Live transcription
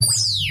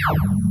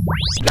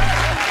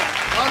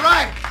All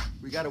right,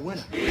 we got a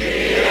winner.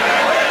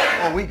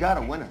 Oh, we got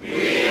a winner.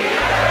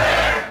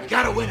 We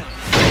got a winner.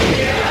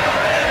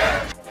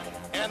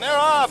 And they're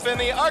off in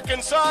the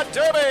Arkansas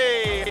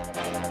Derby.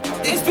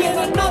 It's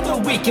been another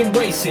week in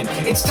racing,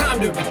 it's time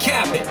to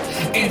recap it.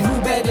 And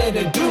who better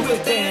to do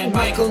it than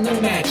Michael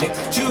and Magic?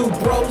 Two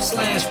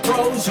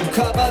bros/pros who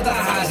cover the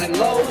highs and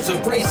lows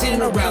of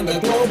racing around the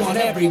globe on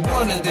every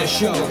one of their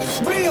shows.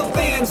 Real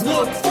fans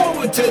look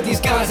forward to these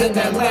guys and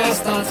their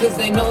last thoughts, cause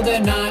they know they're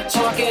not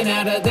talking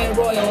out of their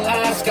royal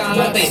ascot.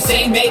 What they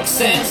say makes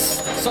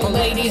sense. So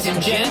ladies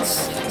and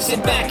gents,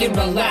 sit back and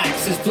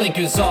relax as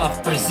Blinkers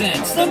Off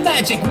presents The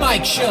Magic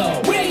Mike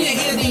Show, where you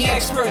hear the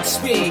experts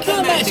speak.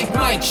 The Magic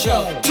Mike Show.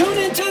 Tune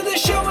into the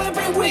show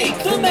every week.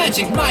 The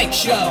Magic Mike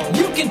Show.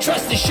 You can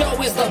trust the show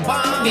is the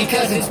bomb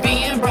because it's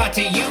being brought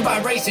to you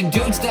by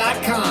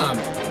RacingDudes.com.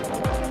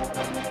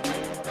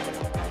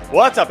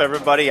 What's up,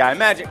 everybody? I'm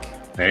Magic.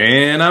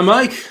 And I'm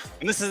Mike.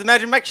 And this is The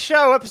Magic Mike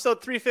Show,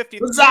 episode 350.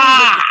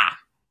 Huzzah!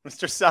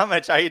 Mr.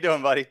 Summich, how you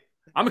doing, buddy?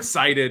 I'm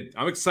excited.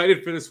 I'm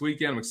excited for this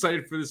weekend. I'm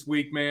excited for this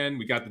week, man.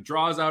 We got the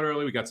draws out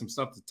early. We got some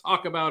stuff to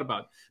talk about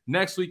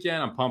next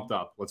weekend. I'm pumped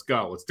up. Let's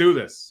go. Let's do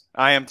this.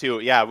 I am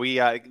too. Yeah,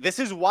 we. This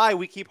is why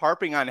we keep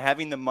harping on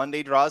having the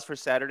Monday draws for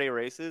Saturday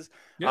races.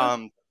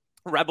 Yeah.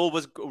 Rebel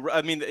was,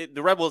 I mean,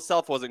 the Rebel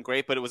itself wasn't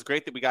great, but it was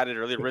great that we got it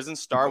early. Risen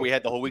Star, we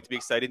had the whole week to be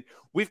excited.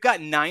 We've got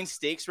 9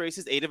 stakes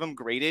races, 8 of them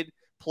graded.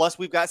 Plus,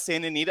 we've got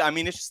Santa Anita. I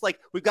mean, it's just like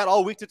we've got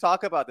all week to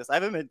talk about this. I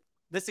haven't been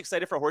this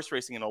excited for horse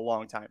racing in a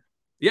long time.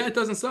 Yeah, it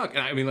doesn't suck.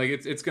 I mean, like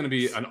it's going to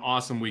be an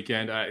awesome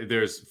weekend.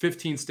 There's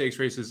 15 stakes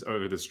races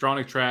over the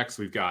Stronach tracks.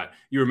 We've got,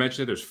 you were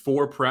mentioning, there's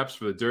 4 preps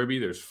for the Derby.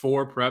 There's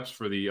 4 preps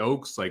for the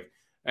Oaks. Like,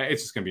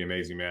 it's just going to be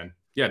amazing, man.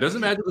 Yeah,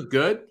 doesn't Magic look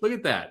good? Look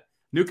at that.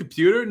 New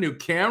computer, new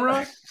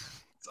camera.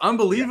 It's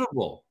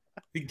unbelievable.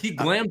 He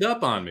glammed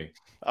up on me.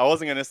 I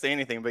wasn't going to say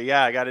anything, but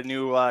yeah, I got a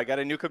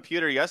new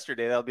computer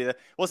yesterday. That'll be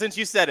well, since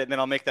you said it, then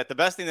I'll make that. The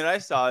best thing that I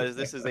saw is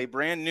this is a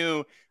brand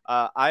new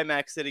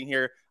iMac sitting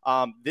here.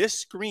 This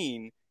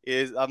screen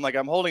is,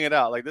 I'm holding it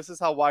out. Like, this is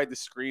how wide the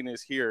screen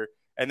is here.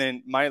 And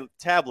then my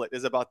tablet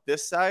is about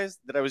this size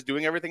that I was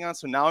doing everything on.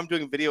 So now I'm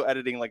doing video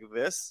editing like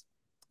this.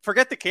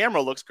 Forget the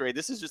camera looks great.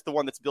 This is just the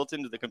one that's built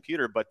into the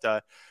computer. But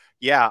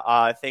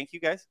thank you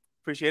guys.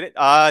 Appreciate it.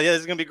 Yeah, this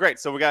is going to be great.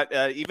 So we got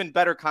even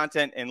better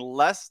content and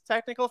less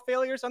technical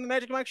failures on the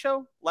Magic Mike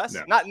Show. Less,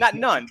 no. Not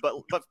none,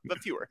 but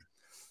fewer.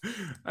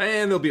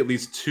 And there'll be at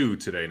least 2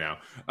 today now.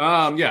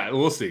 Yeah,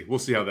 we'll see. We'll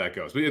see how that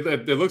goes. But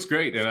it looks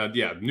great. And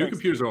yeah, new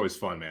computers are always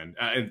fun, man.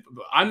 And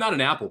I'm not an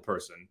Apple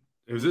person.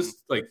 Is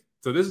this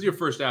so this is your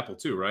first Apple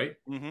too, right?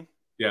 Mm-hmm.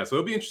 Yeah, so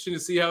it'll be interesting to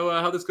see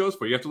how this goes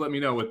for you. You have to let me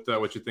know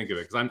what you think of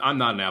it, because I'm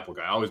not an Apple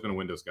guy. I've always been a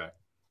Windows guy.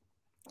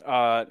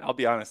 I'll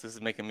be honest. This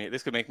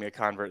could make me a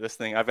convert. This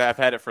thing, I've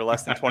had it for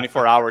less than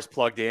 24 hours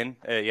plugged in.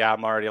 Yeah,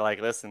 I'm already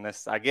like, listen,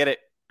 I get it.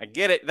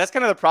 That's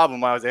kind of the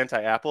problem why I was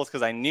anti-Apple, is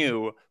because I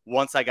knew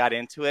once I got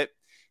into it,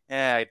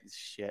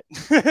 shit.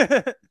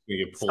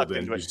 You get pulled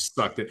in. You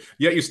sucked it.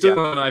 Yeah, you still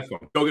have an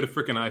iPhone. Go get a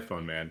freaking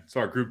iPhone, man.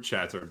 So our group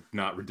chats are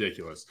not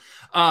ridiculous.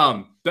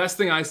 Best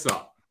thing I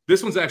saw.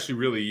 This one's actually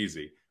really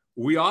easy.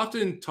 We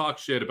often talk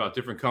shit about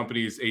different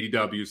companies,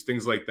 ADWs,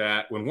 things like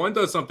that. When one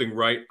does something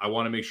right, I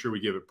want to make sure we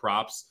give it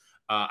props.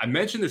 I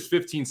mentioned there's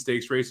 15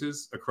 stakes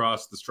races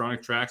across the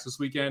Stronach tracks this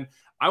weekend.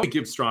 I would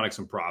give Stronach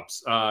some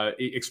props.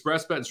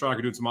 ExpressBet and Stronach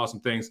are doing some awesome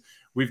things.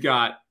 They've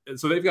got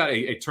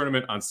a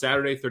tournament on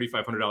Saturday,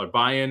 $3,500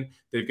 buy-in.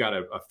 They've got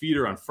a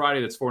feeder on Friday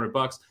that's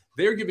 $400.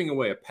 They're giving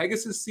away a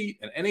Pegasus seat,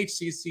 an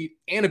NHC seat,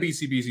 and a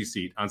BCBC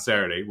seat on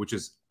Saturday, which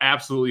is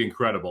absolutely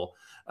incredible.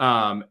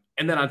 And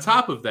then on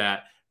top of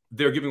that,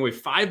 they're giving away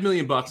 $5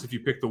 million if you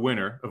pick the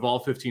winner of all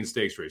 15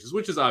 stakes races,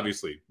 which is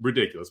obviously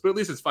ridiculous, but at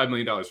least it's $5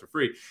 million for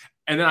free.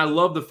 And then I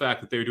love the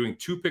fact that they're doing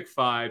 2 pick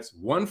fives,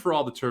 one for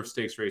all the turf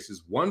stakes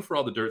races, one for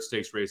all the dirt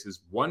stakes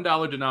races,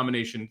 $1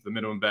 denomination, the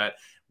minimum bet,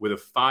 with a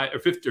 5 or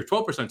 50 or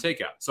 12%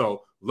 takeout.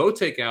 So low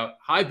takeout,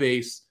 high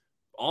base,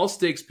 all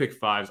stakes pick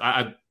fives.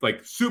 I'm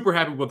like super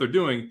happy with what they're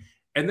doing.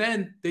 And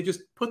then they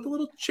just put the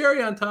little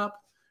cherry on top.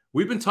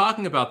 We've been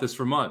talking about this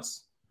for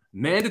months.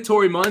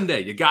 Mandatory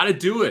Monday. You got to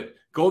do it.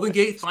 Golden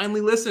Gate finally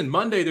listened.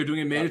 Monday, they're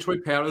doing a mandatory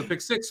payout of the pick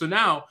 6. So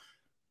now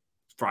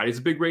Friday's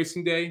a big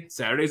racing day.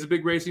 Saturday's a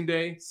big racing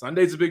day.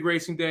 Sunday's a big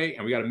racing day.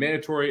 And we got a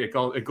mandatory at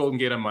Golden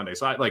Gate on Monday.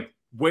 So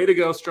way to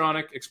go,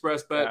 Stronach,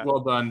 ExpressBet. Yeah. Well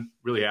done.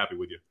 Really happy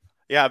with you.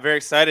 Yeah, very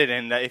excited.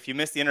 And if you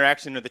missed the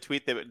interaction or the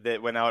tweet that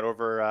went out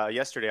over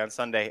yesterday on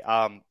Sunday,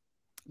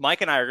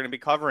 Mike and I are going to be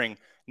covering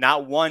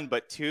not one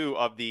but 2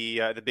 of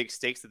the big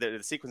stakes, the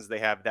sequences they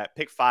have, that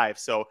pick 5.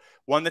 So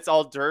one that's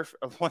all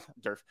one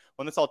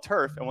that's all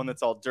turf, and one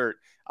that's all dirt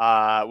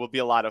will be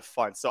a lot of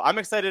fun. So I'm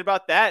excited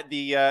about that.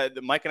 The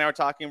Mike and I were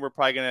talking. We're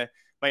probably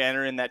might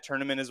enter in that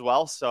tournament as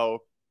well. So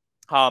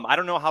I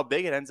don't know how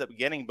big it ends up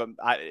getting, but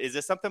is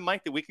this something,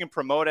 Mike, that we can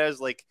promote as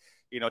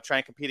try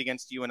and compete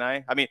against you and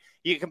I? I mean,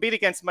 you can compete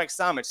against Mike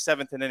Samich,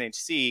 7th in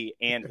NHC,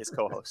 and his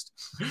co-host.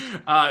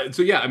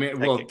 So yeah, I mean,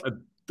 well.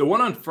 The one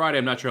on Friday,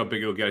 I'm not sure how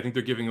big it'll get. I think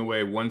they're giving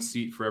away 1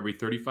 seat for every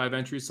 35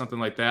 entries, something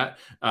like that.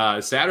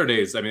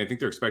 Saturdays, I mean, I think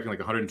they're expecting like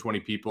 120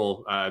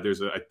 people. There's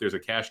a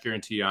cash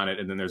guarantee on it,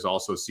 and then there's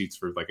also seats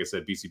for, like I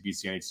said,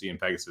 BCBC, NHC, and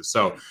Pegasus.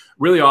 So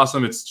really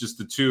awesome. It's just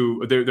the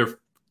two. They're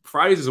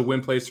Fridays is a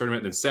win place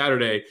tournament, and then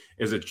Saturday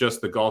is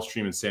just the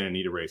Gulfstream and Santa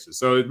Anita races.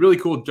 So really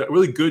cool,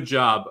 really good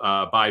job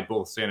by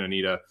both Santa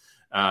Anita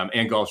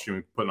and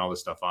Gulfstream putting all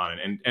this stuff on.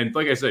 And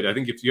like I said, I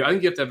think you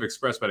have to have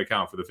Express Bet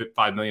account for the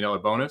 $5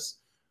 million bonus.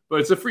 But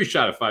it's a free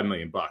shot at $5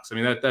 million. I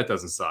mean, that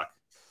doesn't suck.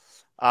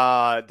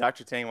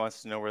 Dr. Tang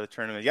wants to know where the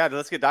tournament is. Yeah,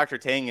 let's get Dr.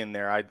 Tang in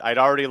there. I'd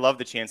already love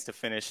the chance to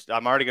finish.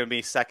 I'm already going to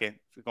be second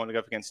going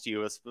up against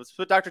you. Let's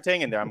put Dr.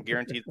 Tang in there. I'm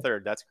guaranteed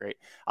third. That's great.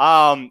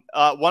 One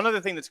other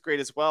thing that's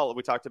great as well,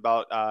 we talked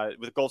about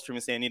with Gulfstream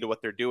and San Anita,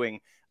 what they're doing,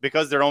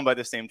 because they're owned by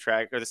the same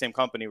track, or the same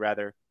company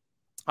rather.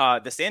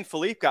 The San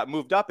Felipe got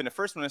moved up, and the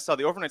first when I saw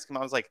the overnights come out,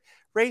 I was like,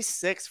 race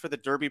 6 for the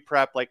Derby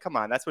prep. Like, come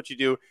on, that's what you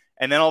do.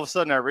 And then all of a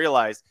sudden I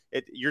realized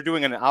you're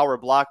doing an hour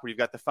block where you've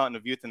got the Fountain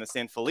of Youth and the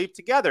San Felipe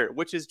together,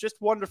 which is just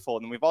wonderful.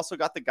 And we've also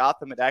got the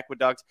Gotham at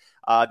Aqueduct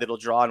that'll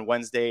draw on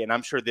Wednesday, and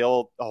I'm sure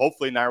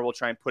hopefully Naira will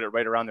try and put it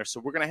right around there.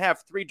 So we're going to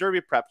have 3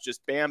 Derby preps,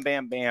 just bam,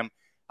 bam, bam.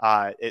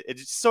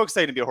 It's so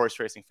exciting to be a horse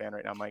racing fan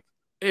right now, Mike.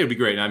 It would be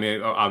great. I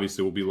mean,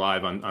 obviously, we'll be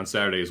live on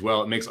Saturday as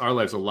well. It makes our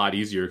lives a lot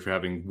easier for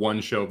having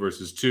one show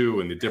versus 2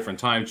 and the different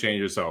time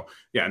changes. So,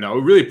 yeah, no,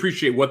 we really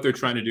appreciate what they're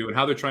trying to do and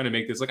how they're trying to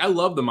make this. Like, I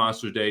love the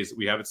Monster Days that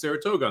we have at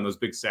Saratoga on those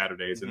big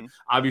Saturdays. And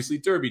obviously,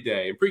 Derby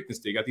Day and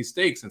Preakness Day, you got these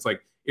stakes. And it's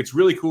like, it's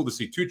really cool to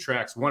see 2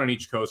 tracks, one on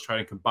each coast, trying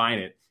to combine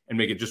it and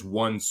make it just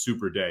one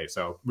super day.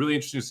 So, really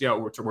interesting to see how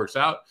it works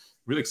out.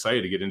 Really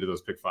excited to get into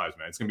those pick 5s,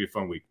 man. It's going to be a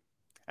fun week.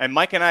 And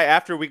Mike and I,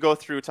 after we go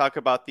through, talk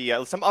about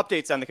the some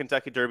updates on the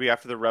Kentucky Derby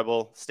after the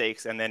Rebel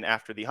Stakes, and then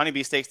after the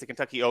Honeybee Stakes, the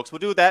Kentucky Oaks. We'll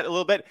do that a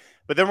little bit,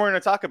 but then we're going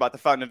to talk about the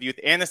Fountain of Youth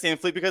and the San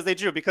Fleet because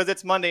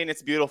it's Monday and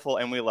it's beautiful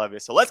and we love you.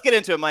 So let's get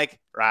into it, Mike.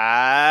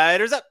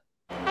 Riders up.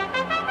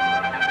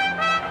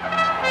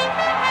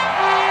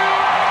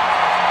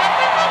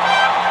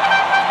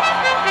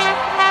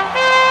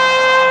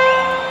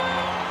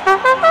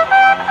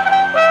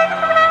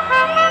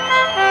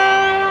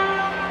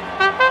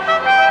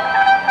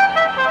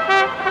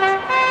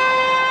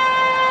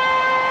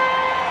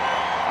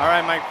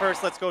 Mike,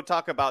 first, let's go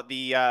talk about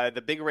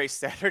the big race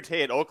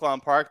Saturday at Oaklawn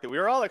Park that we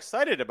were all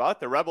excited about.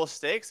 The Rebel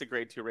Stakes, a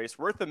Grade 2 race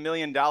worth $1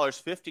 million,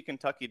 50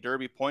 Kentucky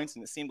Derby points,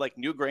 and it seemed like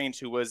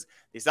Newgrange, who was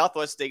the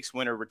Southwest Stakes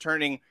winner,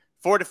 returning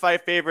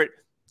 4-5 favorite.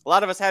 A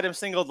lot of us had him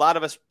singled. A lot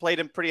of us played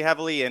him pretty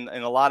heavily, and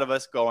a lot of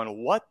us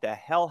going, what the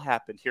hell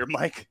happened here,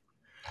 Mike?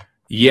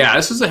 Yeah,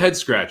 this is a head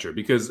scratcher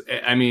because,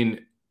 I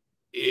mean,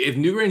 if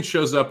Newgrange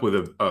shows up with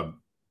a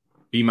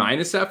B-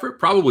 effort,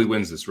 probably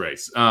wins this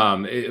race.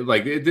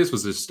 This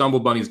was a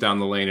stumble bunnies down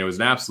the lane. It was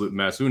an absolute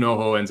mess.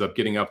 Unoho ends up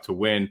getting up to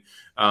win.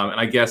 And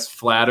I guess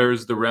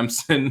flatters the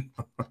Remsen.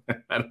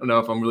 I don't know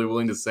if I'm really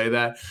willing to say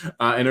that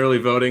in early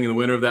voting in the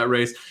winner of that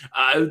race.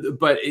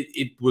 But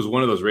it was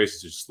one of those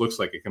races that just looks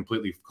like it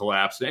completely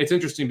collapsed. And it's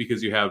interesting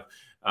because you have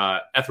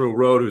Ethereal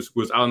Road, who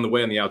was out on the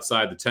way on the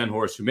outside, the 10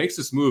 horse, who makes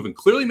this move and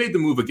clearly made the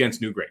move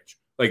against Newgrange.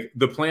 Like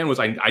the plan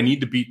was, I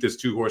need to beat this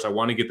 2 horse. I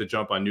want to get the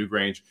jump on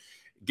Newgrange.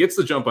 Gets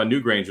the jump on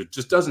Newgrange, but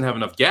just doesn't have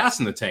enough gas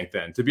in the tank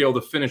then to be able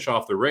to finish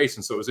off the race.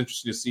 And so it was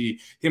interesting to see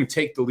him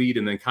take the lead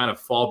and then kind of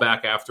fall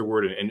back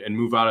afterward and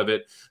move out of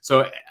it.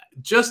 So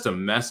just a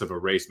mess of a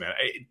race, man.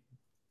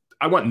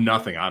 I want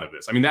nothing out of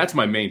this. I mean, that's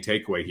my main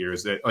takeaway here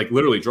is that, like,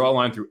 literally draw a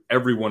line through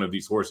every one of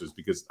these horses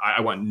because I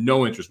want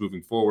no interest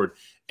moving forward.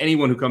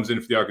 Anyone who comes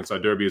in for the Arkansas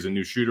Derby as a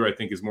new shooter, I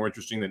think, is more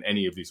interesting than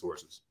any of these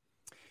horses.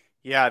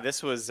 Yeah,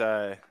 this was,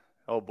 oh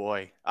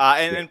boy.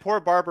 And poor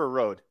Barber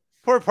Road.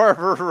 Poor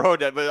Barber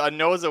Road, a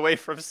nose away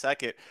from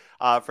second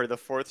for the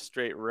 4th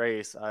straight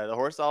race. The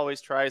horse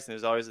always tries, and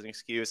there's always an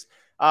excuse.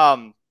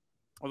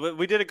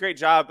 We did a great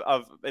job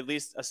of at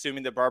least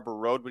assuming that Barber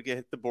Road would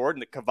hit the board,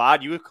 and that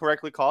Kavad, you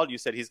correctly called. You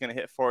said he's going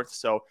to hit 4th.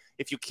 So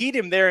if you keyed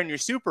him there in your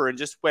super and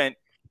just went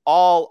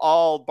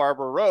all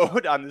Barber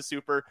Road on the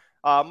super,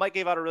 Mike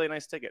gave out a really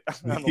nice ticket.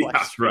 On the yeah,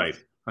 that's right.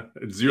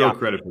 Zero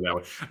credit for that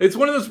one. It's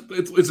one of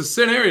those. It's a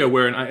scenario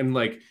where, and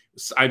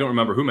I don't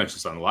remember who mentioned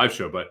this on the live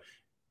show, but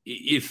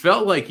it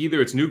felt like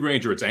either it's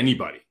Newgrange or it's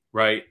anybody,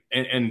 right?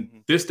 And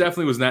this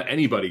definitely was not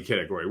anybody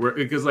category,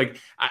 because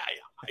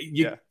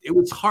it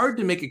was hard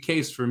to make a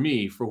case for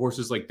me for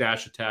horses like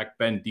Dash Attack,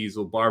 Ben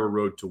Diesel, Barber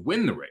Road to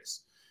win the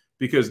race,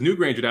 because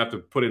Newgrange would have to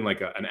put in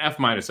like an F-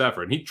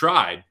 effort, and he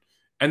tried,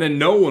 and then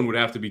no one would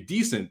have to be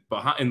decent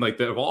behind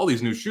of all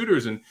these new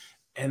shooters, and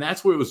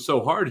that's where it was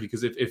so hard,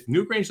 because if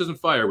Newgrange doesn't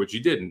fire, which he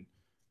didn't,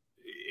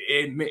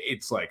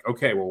 it's like,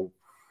 okay, well,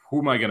 who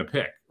am I going to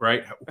pick,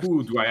 right?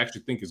 Who do I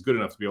actually think is good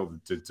enough to be able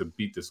to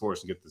beat this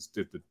horse and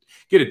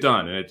get it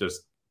done? And it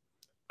just,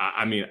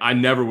 I mean, I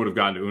never would have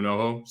gotten to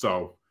Unoho,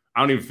 so I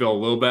don't even feel a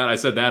little bad. I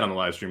said that on the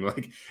live stream.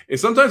 Like,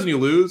 sometimes when you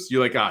lose,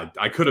 you're like,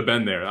 I could have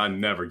been there. I'm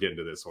never getting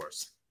to this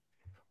horse.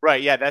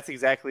 Right, yeah, that's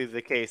exactly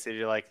the case.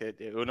 You're like,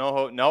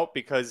 Unoho, nope,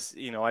 because,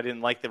 I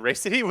didn't like the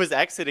race that he was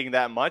exiting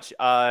that much.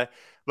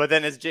 But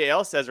then, as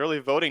JL says, early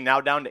voting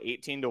now down to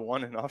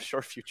 18-1 in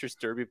offshore futures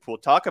derby pool.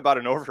 Talk about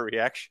an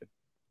overreaction.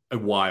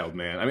 Wild,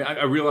 man. I mean,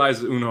 I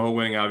realize Uno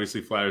winning obviously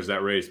flatters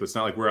that race, but it's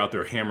not like we're out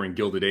there hammering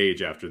Gilded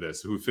Age after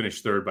this, who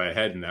finished third by a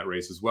head in that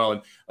race as well.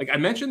 And like I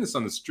mentioned this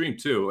on the stream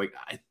too, like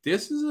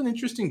this is an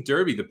interesting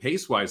derby, the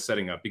pace-wise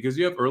setting up, because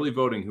you have early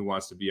voting who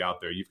wants to be out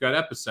there. You've got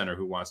Epicenter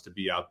who wants to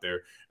be out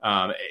there.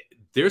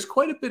 There's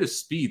quite a bit of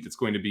speed that's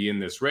going to be in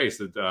this race.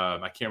 That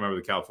I can't remember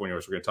the California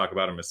horse. We're going to talk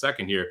about him in a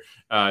second here.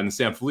 And the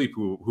San Felipe,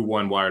 who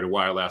won wire to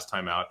wire last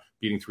time out,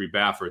 beating 3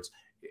 Baffords.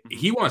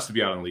 He wants to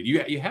be out on the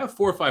lead. You have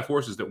 4 or 5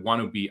 horses that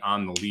want to be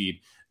on the lead.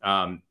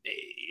 And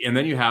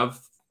then you have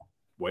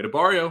Way to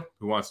Barrio,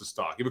 who wants to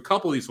stalk. You have a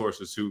couple of these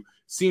horses who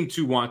seem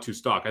to want to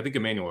stalk. I think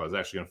Emmanuel is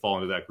actually going to fall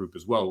into that group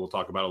as well. We'll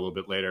talk about it a little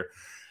bit later.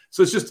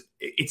 So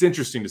it's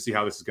interesting to see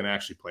how this is going to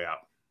actually play out.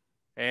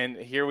 And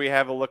here we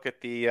have a look at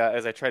the,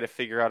 as I try to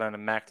figure out on a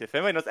Mac. If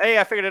anybody knows, hey,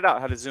 I figured it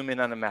out, how to zoom in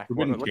on a Mac.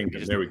 Forbidden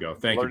Kingdom. There we go.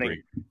 Thank you,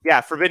 Bree. Yeah,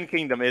 Forbidden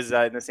Kingdom is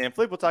in the San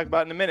Felipe. We'll talk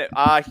about in a minute.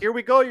 Here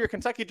we go, your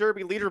Kentucky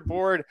Derby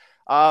leaderboard.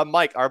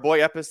 Mike, our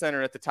boy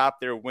Epicenter at the top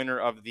there, winner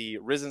of the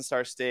Risen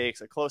Star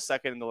Stakes, a close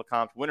second in the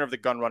Lecomte, winner of the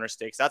Gun Runner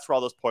Stakes. That's where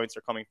all those points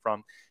are coming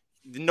from.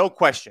 No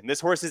question. This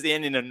horse is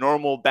in a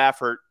normal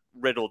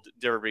Baffert-riddled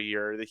Derby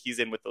year that he's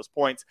in with those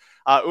points.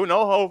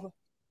 Unoho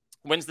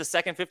wins the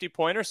second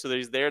 50-pointer, so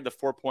he's there, the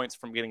 4 points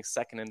from getting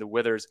second in the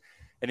Withers.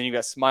 And then you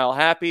got Smile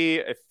Happy,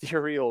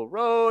 Ethereal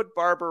Road,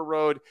 Barber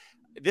Road.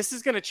 This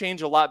is going to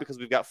change a lot because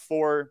we've got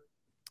 4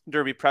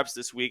 Derby preps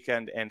this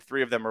weekend, and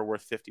 3 of them are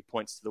worth 50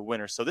 points to the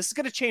winner. So this is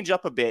going to change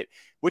up a bit,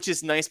 which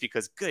is nice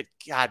because, good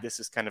God,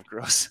 this is kind of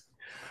gross.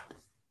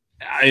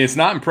 It's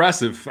not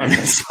impressive. I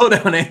mean, slow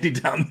down Andy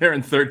down there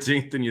in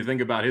 13th, and you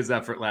think about his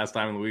effort last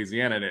time in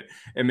Louisiana, and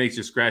it makes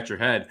you scratch your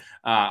head.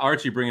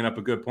 Archie bringing up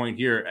a good point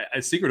here.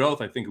 At Secret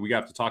Oath, I think we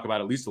got to talk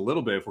about at least a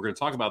little bit. If we're going to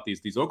talk about these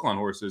Oaklawn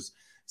horses,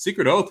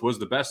 Secret Oath was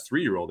the best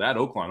 3-year-old at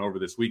Oaklawn over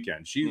this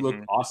weekend. She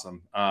looked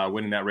awesome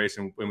winning that race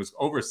and was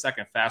over a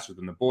second faster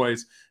than the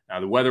boys. Now,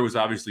 the weather was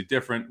obviously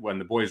different when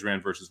the boys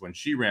ran versus when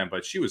she ran,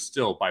 but she was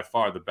still by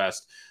far the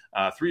best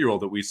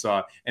 3-year-old that we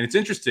saw. And it's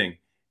interesting.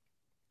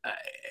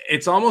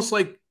 It's almost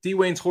like D.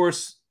 Wayne's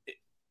horse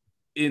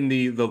in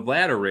the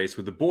ladder race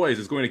with the boys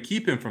is going to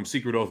keep him from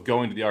Secret Oath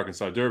going to the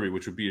Arkansas Derby,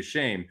 which would be a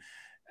shame.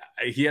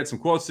 He had some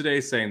quotes today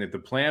saying that the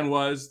plan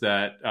was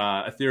that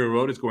Ethereal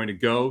Road is going to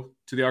go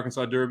to the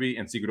Arkansas Derby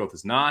and Secret Oath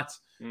is not.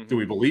 Do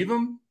we believe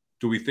him?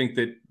 Do we think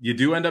that you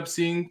do end up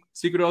seeing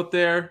Secret Oath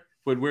there?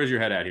 But where's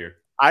your head at here?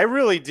 I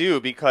really do,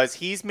 because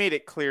he's made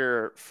it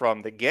clear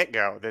from the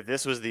get-go that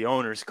this was the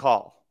owner's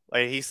call.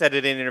 Like he said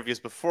it in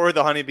interviews before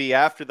the Honeybee,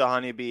 after the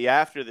Honeybee,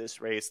 after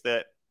this race,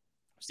 that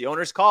it's the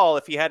owner's call.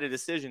 If he had a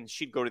decision,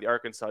 she'd go to the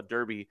Arkansas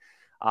Derby.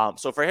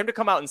 So for him to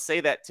come out and say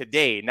that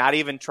today, not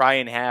even try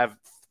and have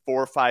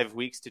 4 or 5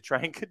 weeks to try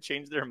and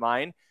change their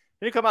mind,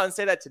 and to come out and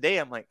say that today,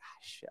 I'm like,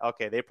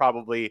 okay, they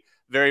probably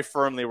very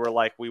firmly were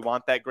like, we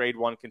want that Grade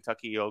 1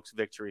 Kentucky Oaks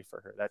victory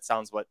for her.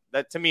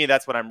 To me,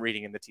 that's what I'm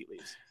reading in the tea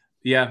leaves.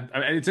 Yeah,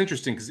 I mean, it's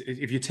interesting because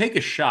if you take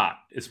a shot,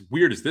 as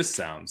weird as this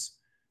sounds,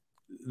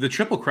 the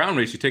Triple Crown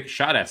race you take a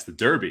shot at's the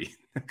Derby,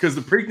 because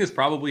the Preakness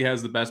probably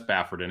has the best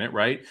Baffert in it,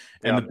 right?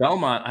 And the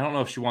Belmont, I don't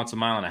know if she wants a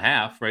 1.5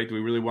 miles, right? Do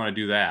we really want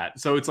to do that?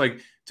 So it's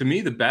like, to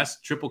me, the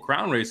best Triple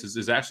Crown race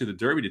is actually the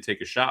Derby to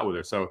take a shot with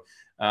her. So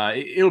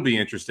it'll be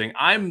interesting.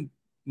 I'm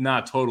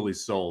not totally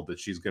sold that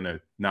she's going to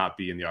not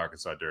be in the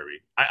Arkansas Derby.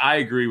 I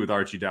agree with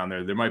Archie down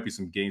there. There might be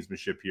some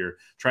gamesmanship here,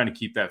 trying to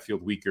keep that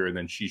field weaker, and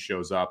then she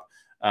shows up.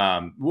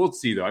 We'll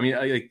see, though. I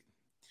mean,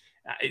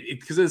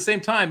 because at the same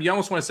time, you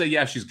almost want to say,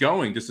 yeah, she's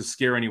going, just to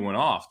scare anyone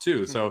off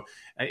too. So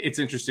it's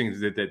interesting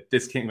that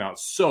this came out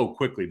so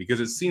quickly,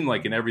 because it seemed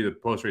like in every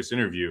post-race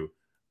interview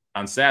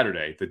on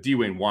Saturday that D.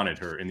 Wayne wanted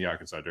her in the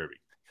Arkansas Derby.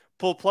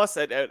 Plus,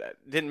 I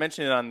didn't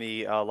mention it on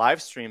the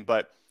live stream,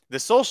 but the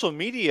social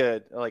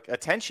media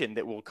attention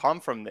that will come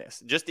from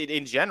this, just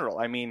in general.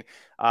 I mean,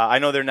 I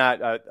know they're not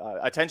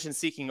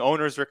attention-seeking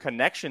owners or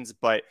connections,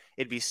 but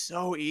it'd be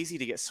so easy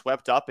to get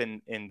swept up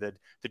in the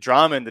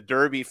drama and the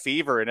Derby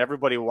fever, and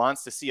everybody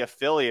wants to see a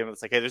filly, and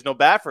it's like, hey, there's no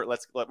Baffert.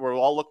 We're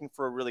all looking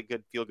for a really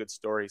good feel-good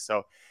story.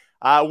 So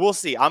we'll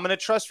see. I'm going to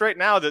trust right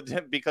now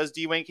that because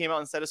D. Wayne came out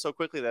and said it so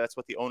quickly, that's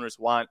what the owners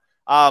want.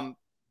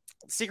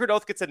 Secret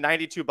Oath gets a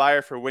 92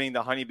 buyer for winning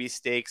the Honeybee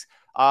Stakes.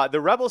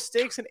 The Rebel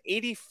Stakes, an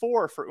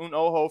 84 for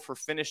Unoho for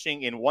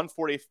finishing in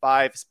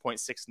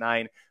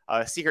 145.69.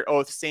 Secret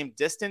Oath, same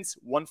distance,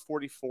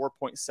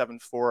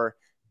 144.74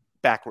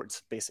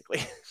 backwards,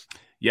 basically.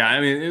 Yeah, I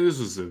mean, this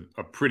was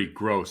a pretty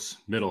gross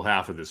middle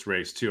half of this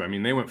race, too. I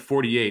mean, they went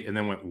 48 and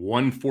then went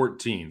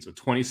 114, so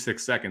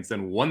 26 seconds,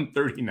 then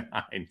 139.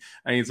 I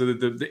mean, so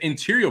the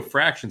interior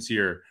fractions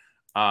here,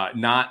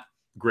 not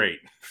great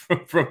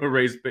from a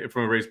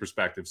race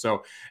perspective.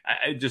 So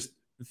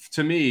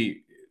to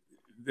me,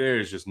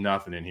 there's just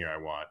nothing in here I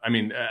want. I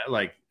mean,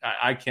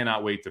 I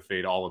cannot wait to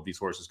fade all of these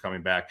horses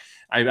coming back.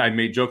 I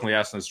made jokingly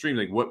asked on the stream,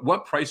 like,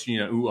 what price do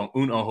you know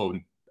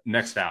Unoho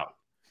next out?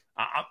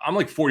 I'm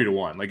like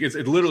 40-1. Like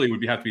it literally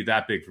would have to be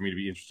that big for me to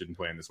be interested in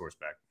playing this horse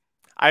back.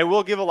 I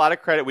will give a lot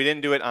of credit. We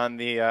didn't do it on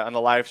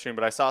the live stream,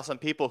 but I saw some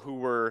people who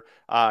were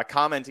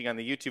commenting on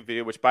the YouTube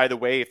video, which, by the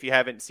way, if you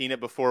haven't seen it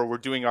before, we're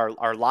doing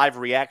our live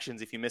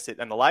reactions. If you miss it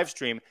on the live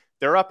stream,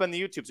 they're up on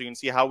the YouTube, so you can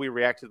see how we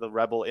react to the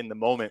Rebel in the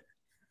moment.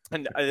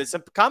 And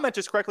some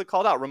commenters correctly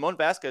called out Ramon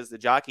Vasquez, the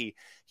jockey.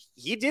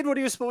 He did what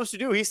he was supposed to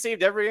do. He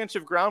saved every inch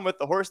of ground with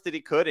the horse that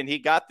he could, and he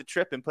got the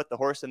trip and put the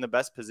horse in the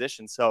best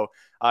position. So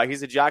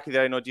he's a jockey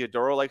that I know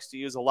Diodoro likes to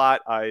use a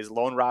lot. He's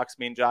Lone Rock's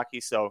main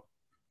jockey. So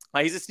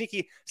he's a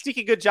sneaky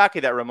good jockey,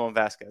 that Ramon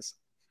Vasquez.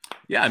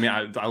 Yeah, I mean,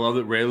 I love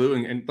that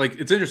Reylu and like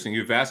it's interesting.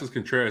 You have Vasquez,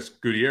 Contreras,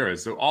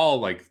 Gutierrez. They're all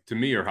like to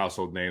me are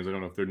household names. I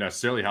don't know if they're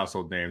necessarily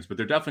household names, but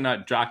they're definitely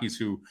not jockeys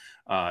who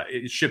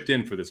shipped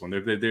in for this one.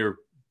 They're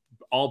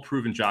all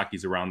proven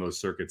jockeys around those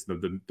circuits,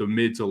 the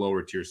mid to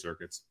lower tier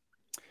circuits.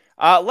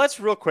 Let's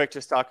real quick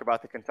just talk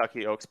about the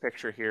Kentucky Oaks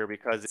picture here,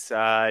 because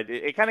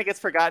it kind of gets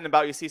forgotten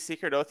about. You see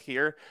Secret Oath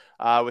here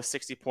with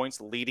 60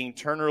 points leading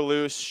Turner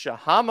Loose.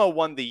 Shahama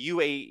won the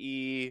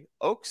UAE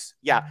Oaks.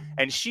 Yeah,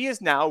 and she is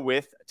now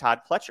with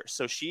Todd Pletcher.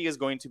 So she is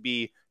going to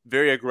be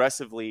very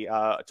aggressively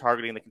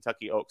targeting the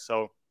Kentucky Oaks.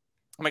 So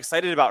I'm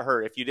excited about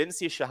her. If you didn't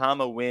see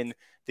Shahama win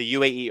the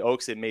UAE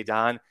Oaks in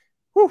Maidan,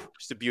 whew,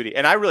 just a beauty.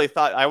 And I really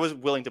thought I was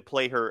willing to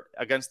play her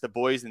against the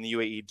boys in the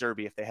UAE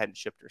Derby if they hadn't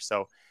shipped her.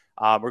 So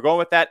we're going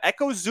with that.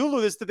 Echo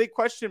Zulu is the big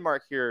question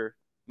mark here.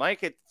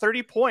 Mike, at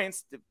 30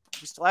 points,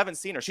 we still haven't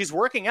seen her. She's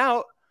working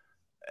out.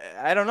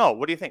 I don't know.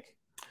 What do you think?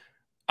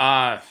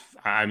 I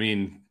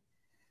mean,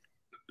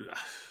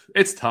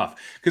 it's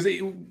tough because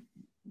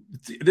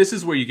this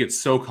is where you get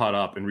so caught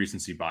up in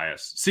recency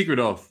bias. Secret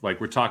Oath,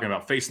 like we're talking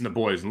about facing the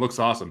boys and looks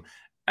awesome.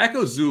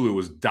 Echo Zulu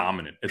was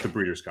dominant at the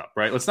Breeders' Cup,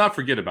 right? Let's not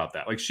forget about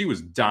that. Like she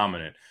was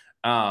dominant.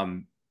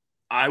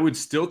 I would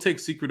still take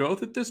Secret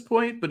Oath at this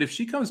point, but if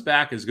she comes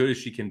back as good as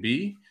she can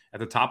be at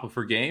the top of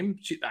her game,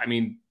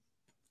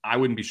 I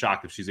wouldn't be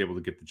shocked if she's able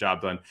to get the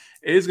job done.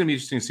 It is going to be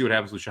interesting to see what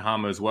happens with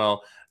Shahama as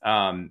well.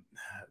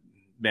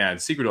 Man,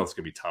 Secret Oath's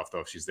going to be tough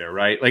though if she's there,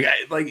 right? Like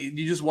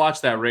you just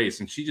watch that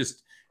race and she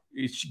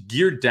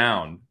geared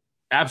down,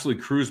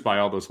 absolutely cruised by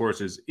all those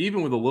horses,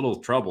 even with a little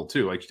trouble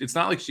too. Like it's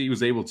not like she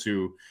was able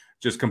to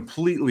just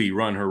completely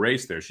run her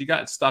race there. She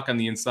got stuck on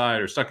the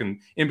inside or stuck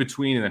in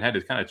between and then had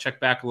to kind of check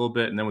back a little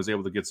bit and then was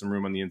able to get some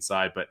room on the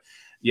inside. But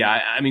yeah,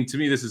 I mean, to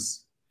me, this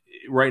is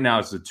right now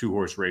it's a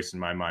 2-horse race in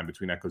my mind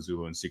between Echo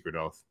Zulu and Secret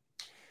Oath.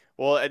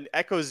 Well, and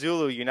Echo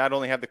Zulu, you not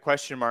only have the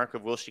question mark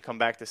of will she come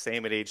back the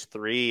same at age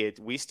 3,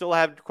 we still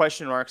have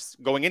question marks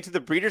going into the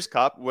Breeders'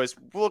 Cup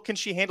can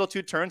she handle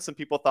 2 turns? Some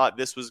people thought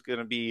this was going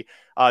to be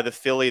the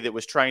filly that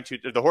was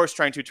the horse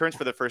trying 2 turns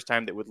for the first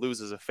time that would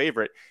lose as a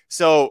favorite.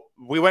 So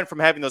we went from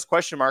having those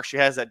question marks. She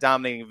has that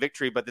dominating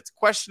victory, but it's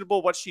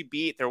questionable what she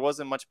beat. There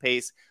wasn't much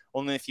pace,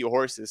 only a few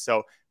horses.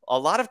 So a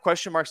lot of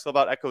question marks still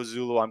about Echo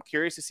Zulu. I'm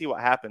curious to see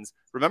what happens.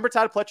 Remember,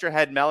 Todd Pletcher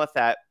had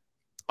Malathat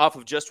off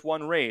of just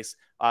one race.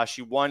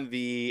 She won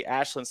the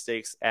Ashland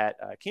Stakes at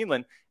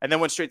Keeneland and then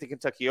went straight to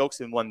Kentucky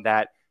Oaks and won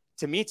that.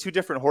 To me, 2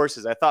 different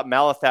horses. I thought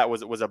Malathat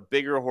was a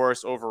bigger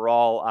horse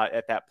overall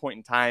at that point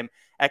in time.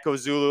 Echo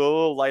Zulu, a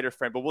little lighter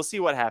frame, but we'll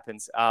see what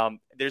happens.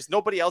 There's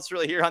nobody else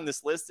really here on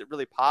this list that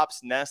really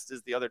pops. Nest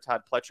is the other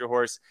Todd Pletcher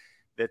horse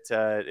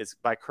that is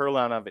by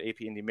Curlon of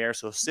AP Indy Mare,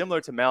 so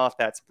similar to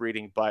Malathat's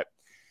breeding, but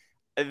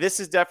this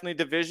is definitely a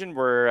division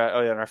where,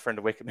 and our friend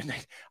Awake at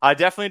Midnight,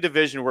 definitely a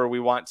division where we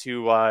want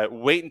to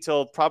wait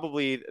until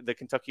probably the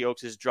Kentucky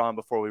Oaks is drawn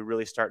before we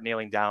really start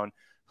nailing down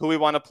who we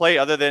want to play,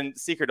 other than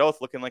Secret Oath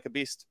looking like a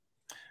beast.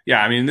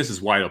 Yeah, I mean, this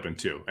is wide open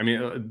too. I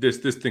mean, this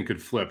thing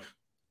could flip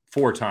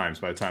 4 times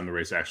by the time the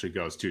race actually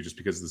goes too, just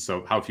because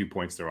of how few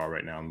points there are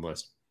right now on the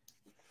list.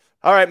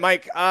 All right,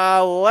 Mike,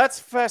 let's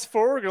fast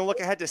forward. We're going to look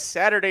ahead to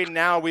Saturday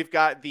now. We've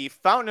got the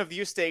Fountain of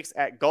Youth Stakes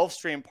at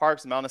Gulfstream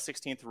Parks, the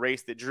 16th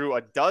race that drew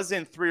a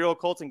dozen 3-year-old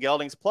Colton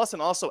Geldings, plus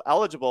an also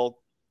eligible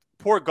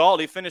poor Gald.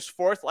 He finished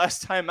 4th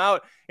last time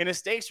out in a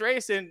stakes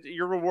race, and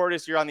your reward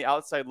is you're on the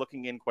outside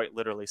looking in quite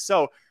literally.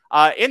 So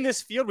in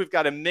this field, we've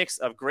got a mix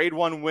of grade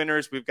 1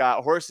 winners. We've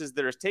got horses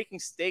that are taking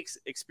stakes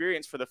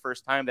experience for the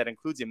first time. That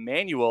includes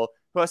Emmanuel,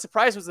 who I was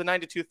surprised was the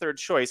 9 2 third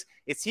choice.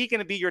 Is he going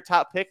to be your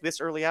top pick this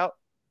early out?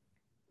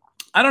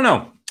 I don't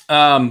know.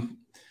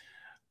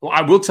 Well,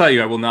 I will tell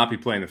you, I will not be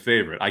playing the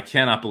favorite. I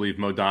cannot believe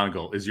Mo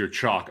Donegal is your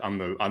chalk on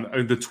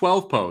the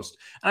 12 post.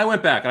 And I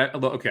went back.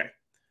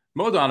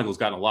 Mo Donegal's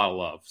gotten a lot of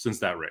love since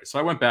that race. So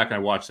I went back and I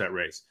watched that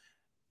race.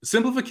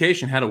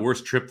 Simplification had a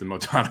worse trip than Mo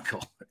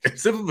Donegal.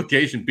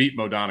 Simplification beat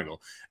Mo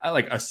Donegal.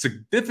 Like a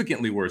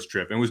significantly worse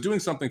trip and was doing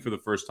something for the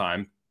first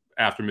time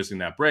after missing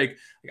that break.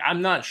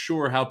 I'm not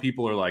sure how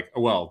people are like,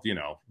 well,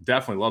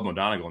 definitely love Mo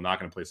Donegal, not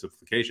going to play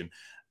Simplification.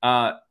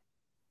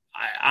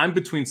 I'm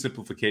between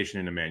Simplification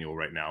and Emmanuel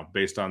right now,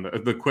 based on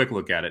the quick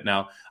look at it.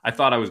 Now, I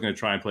thought I was going to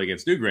try and play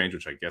against Newgrange,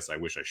 which I guess I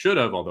wish I should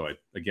have, although I,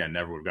 again,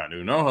 never would have gotten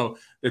to Unoho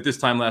at this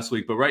time last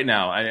week. But right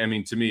now, I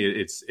mean, to me,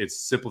 it's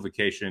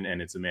Simplification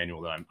and it's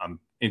Emmanuel that I'm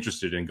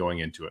interested in going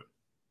into it.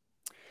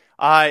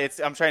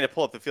 I'm trying to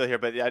pull up the field here,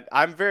 but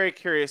I'm very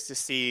curious to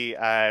see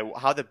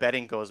how the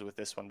betting goes with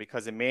this one,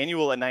 because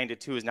Emmanuel at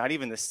 9-2 is not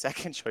even the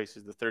second choice;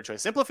 is the third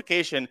choice.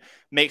 Simplification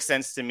makes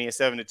sense to me at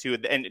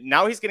 7-2, and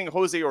now he's getting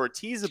Jose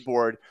Ortiz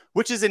aboard,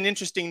 which is an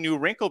interesting new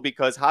wrinkle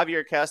because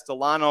Javier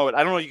Castellano. I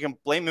don't know if you can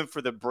blame him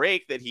for the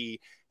break that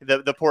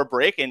the poor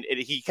break, and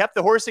he kept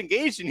the horse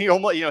engaged, and he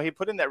almost he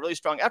put in that really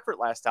strong effort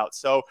last out.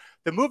 So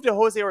the move to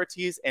Jose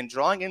Ortiz and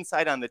drawing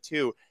inside on the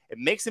 2, it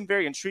makes him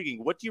very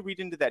intriguing. What do you read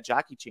into that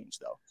jockey change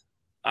though?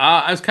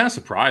 I was kind of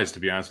surprised, to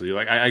be honest with you.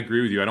 Like, I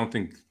agree with you. I don't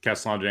think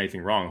Castellano did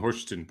anything wrong. The horse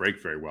just didn't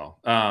break very well.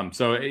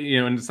 So,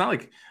 and it's not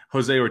like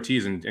Jose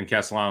Ortiz and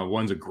Castellano,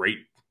 one's a great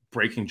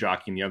breaking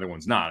jockey and the other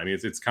one's not. I mean,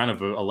 it's kind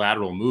of a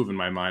lateral move in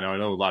my mind. I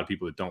know a lot of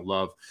people that don't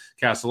love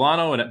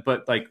Castellano,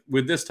 but like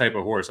with this type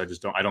of horse,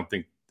 I don't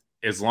think,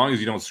 as long as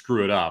you don't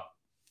screw it up,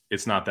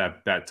 it's not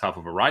that tough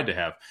of a ride to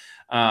have.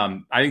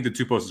 I think the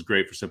 2 post is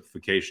great for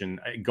simplification.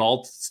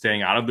 Galt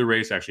staying out of the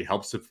race actually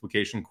helps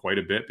simplification quite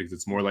a bit because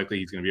it's more likely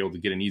he's going to be able to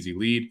get an easy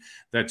lead.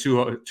 That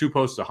two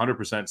post is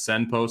 100%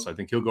 send post. I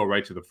think he'll go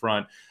right to the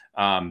front.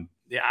 I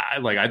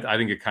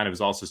think it kind of is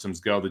all systems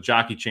go. The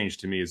jockey change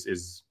to me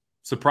is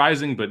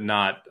surprising, but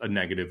not a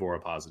negative or a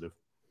positive.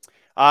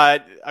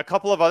 A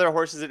couple of other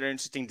horses that are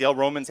interesting. Dale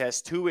Romans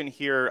has 2 in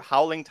here,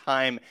 Howling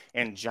Time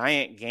and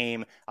Giant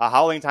Game.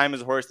 Howling Time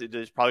is a horse that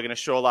is probably going to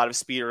show a lot of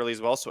speed early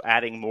as well, so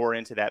adding more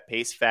into that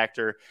pace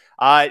factor.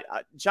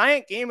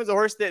 Giant Game is a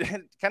horse that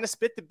kind of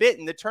spit the bit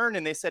in the turn,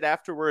 and they said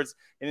afterwards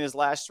in his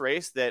last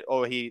race that,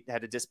 he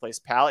had a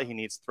displaced palate. He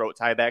needs throat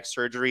tieback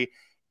surgery.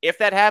 If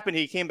that happened,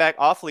 he came back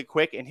awfully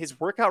quick, and his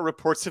workout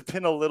reports have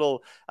been a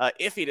little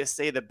iffy, to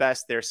say the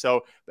best there.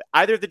 So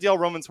either of the Dale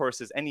Romans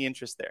horses, any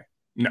interest there?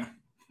 No.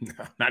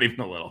 No, not even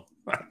a little.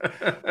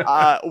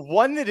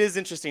 One that is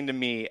interesting to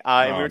me,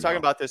 and we were talking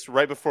about this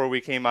right before we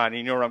came on, and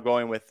you know where I'm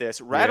going with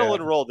this. Rattle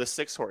and Roll, the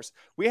 6 horse.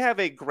 We have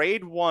a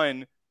grade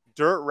 1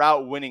 dirt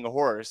route winning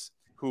horse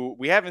who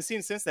we haven't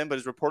seen since then, but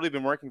has reportedly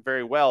been working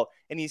very well,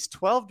 and he's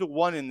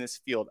 12-1 in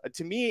this field.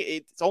 To me,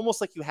 it's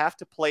almost like you have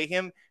to play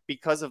him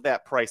because of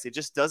that price. It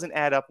just doesn't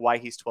add up why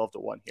he's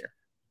 12-1 here.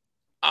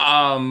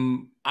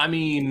 I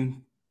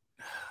mean,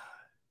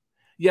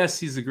 yes,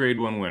 he's a grade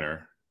 1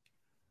 winner,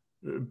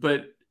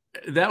 but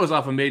that was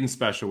off a maiden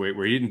special weight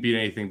where he didn't beat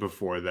anything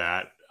before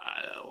that.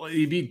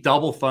 He beat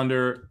Double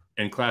Thunder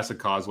and Classic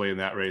Causeway in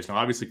that race. Now,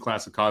 obviously,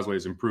 Classic Causeway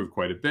has improved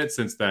quite a bit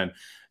since then.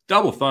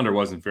 Double Thunder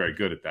wasn't very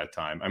good at that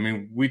time. I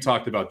mean, we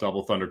talked about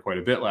Double Thunder quite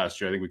a bit last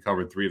year. I think we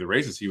covered 3 of the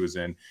races he was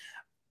in.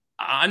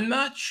 I'm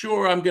not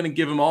sure I'm going to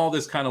give him all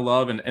this kind of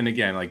love. And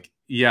again,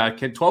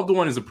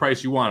 12-1 is the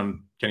price you want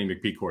on Kenny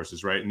McPeak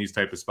horses, right? In these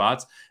type of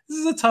spots. This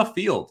is a tough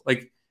field.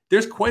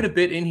 There's quite a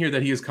bit in here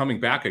that he is coming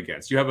back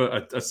against. You have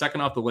a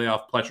second off the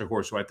layoff Pletcher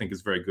horse, who I think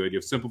is very good. You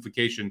have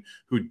Simplification,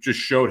 who just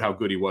showed how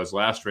good he was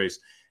last race.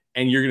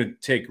 And you're going to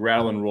take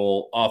Rattle and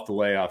Roll off the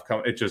layoff.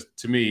 It just,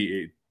 to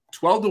me,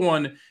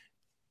 12-1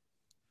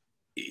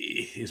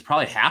 is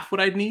probably half what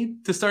I'd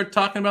need to start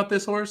talking about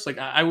this horse.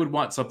 I would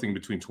want something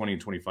between 20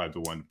 and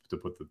 25-1 to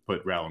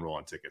put Rattle and Roll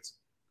on tickets.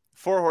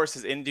 4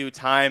 horses In Due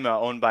Time,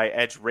 owned by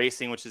Edge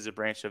Racing, which is a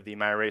branch of the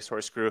My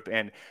Racehorse Group.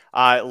 And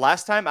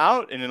last time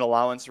out in an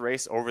allowance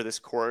race over this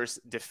course,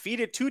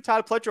 defeated 2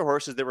 Todd Pletcher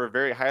horses that were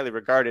very highly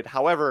regarded.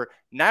 However,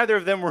 neither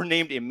of them were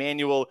named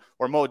Emmanuel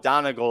or Mo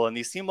Donegal, and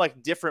these seem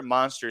like different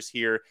monsters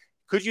here.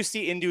 Could you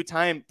see In Due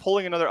Time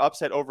pulling another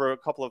upset over a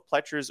couple of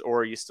Pletchers, or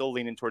are you still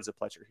leaning towards the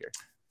Pletcher here?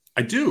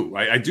 I do.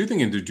 I do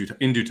think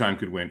In Due Time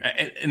could win.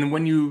 And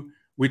when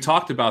we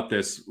talked about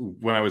this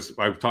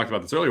I talked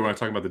about this earlier when I was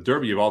talking about the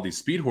Derby of all these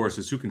speed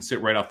horses who can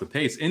sit right off the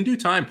pace. In Due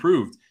Time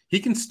proved he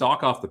can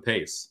stalk off the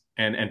pace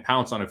and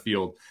pounce on a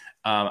field.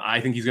 I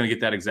think he's going to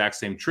get that exact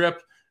same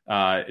trip.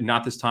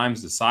 Not this time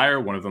as the Sire,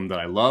 one of them that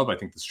I love. I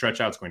think the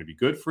stretch out is going to be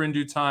good for In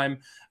Due Time.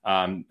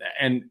 And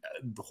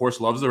the horse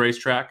loves the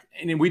racetrack.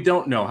 And we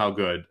don't know how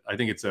good. I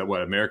think it's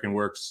American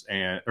Works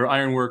or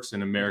Ironworks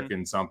and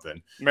American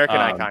something. American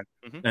Icon.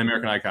 And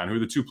American Icon, who are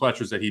the 2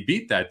 Pletchers that he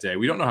beat that day.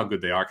 We don't know how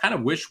good they are. I kind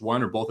of wish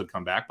one or both had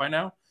come back by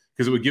now,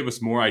 because it would give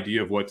us more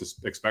idea of what to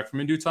expect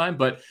from In Due Time.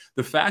 But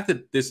the fact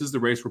that this is the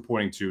race we're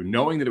pointing to,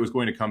 knowing that it was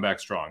going to come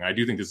back strong, I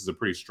do think this is a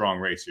pretty strong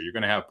race here. You're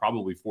going to have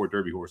probably 4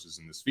 Derby horses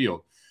in this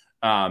field.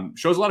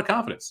 Shows a lot of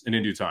confidence in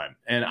Due Time.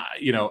 And,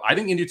 I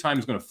think In Due Time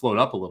is going to float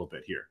up a little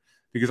bit here,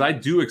 because I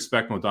do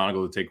expect Mo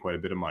Donegal to take quite a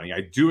bit of money.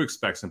 I do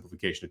expect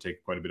Simplification to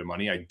take quite a bit of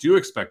money. I do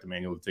expect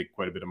Emmanuel to take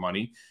quite a bit of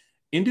money.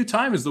 In Due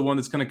Time is the one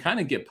that's going to kind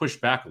of get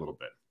pushed back a little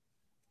bit.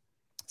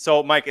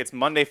 So, Mike, it's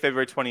Monday,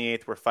 February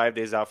 28th. We're 5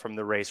 days out from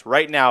the race.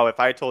 Right now, if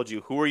I told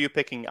you, who are you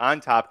picking on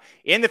top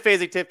in the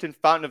Fasig-Tipton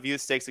Fountain of Youth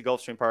Stakes at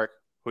Gulfstream Park,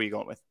 who are you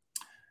going with?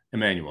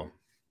 Emmanuel.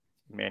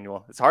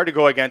 It's hard to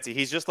go against it.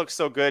 He's just looked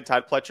so good.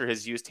 Todd Pletcher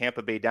has used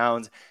Tampa Bay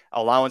Downs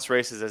allowance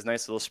races as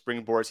nice little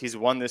springboards. He's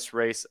won this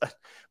race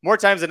more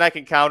times than I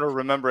can count or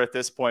remember at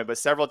this point, but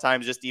several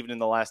times just even in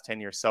the last 10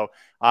 years. So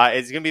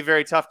it's going to be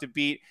very tough to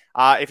beat.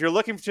 If you're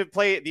looking to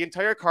play the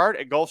entire card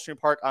at Gulfstream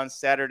Park on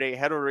Saturday,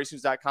 head over to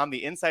racenews.com.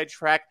 The inside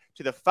track to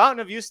to the Fountain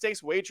of Youth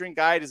Stakes wagering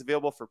guide is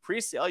available for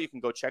pre-sale. You can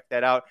go check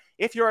that out.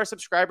 If you are a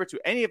subscriber to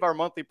any of our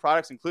monthly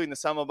products, including the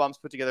Summer Bombs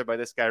put together by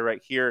this guy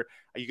right here,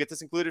 you get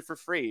this included for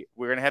free.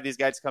 We're going to have these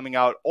guides coming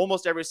out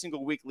almost every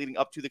single week leading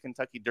up to the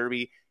Kentucky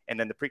Derby and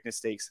then the Preakness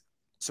Stakes.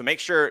 So make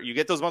sure you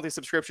get those monthly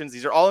subscriptions.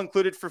 These are all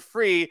included for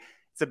free.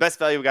 It's the best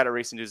value we got at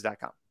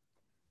racingnews.com.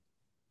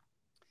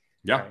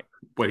 Yeah, right.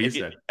 What he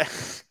said.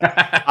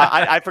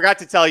 I forgot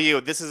to tell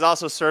you, this is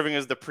also serving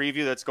as the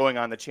preview that's going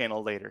on the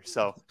channel later.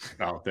 So,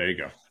 there you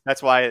go.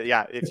 That's why,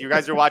 yeah. If you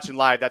guys are watching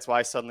live, that's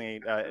why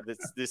suddenly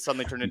this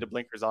suddenly turned into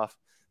blinkers off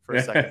for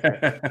a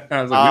second.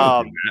 I was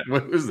like,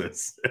 what was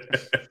this?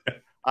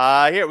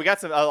 Here we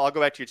got some. I'll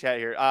go back to your chat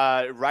here.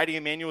 Riding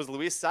Emmanuel's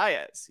Luis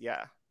Saez.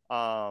 Yeah.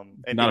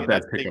 And not a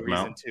bad big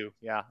reason out. Too.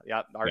 Yeah.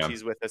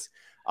 Archie's with us.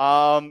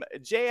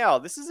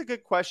 JL, this is a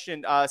good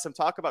question. Some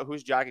talk about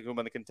who's jockeying whom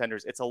on the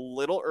contenders. It's a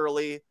little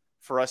early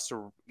for us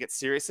to get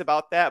serious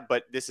about that,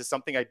 but this is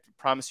something I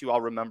promise you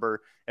I'll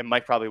remember, and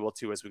Mike probably will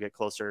too as we get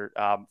closer.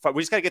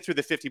 We just got to get through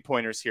the 50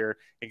 pointers here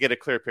and get a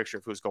clear picture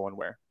of who's going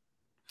where.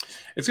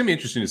 It's gonna be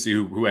interesting to see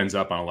who ends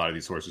up on a lot of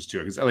these horses too,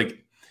 because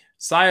like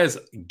Saez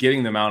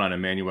getting them out on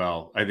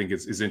Emmanuel, I think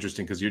is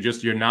interesting because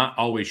you're not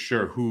always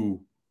sure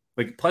who.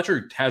 Like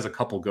Pletcher has a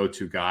couple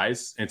go-to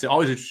guys, and it's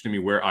always interesting to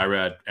me where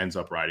Irad ends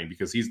up riding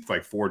because he's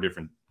like 4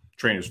 different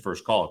trainers'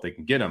 first call if they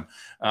can get him.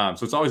 So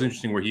it's always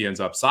interesting where he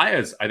ends up.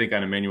 Saez, I think,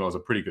 on Emmanuel is a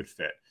pretty good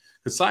fit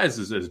because Saez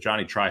is a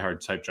Johnny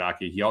Tryhard type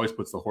jockey. He always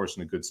puts the horse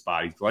in a good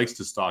spot. He likes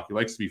to stalk. He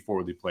likes to be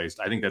forwardly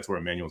placed. I think that's where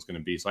Emmanuel is going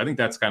to be. So I think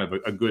that's kind of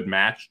a good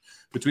match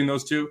between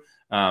those two.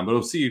 But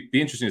it'll be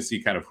interesting to see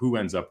kind of who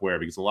ends up where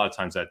because a lot of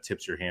times that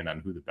tips your hand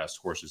on who the best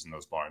horse is in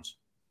those barns.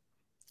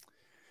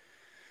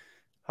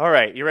 All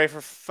right, you ready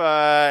for?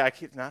 I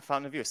keep not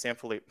Fountain of Youth, San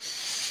Felipe.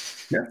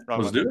 Yeah,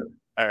 let's do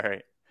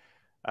it.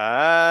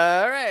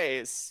 All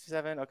right,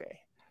 7. Okay.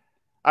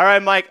 All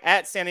right, Mike,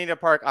 at Santa Anita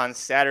Park on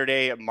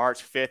Saturday,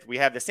 March 5th, we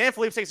have the San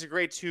Felipe Stakes, a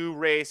Grade 2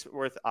 race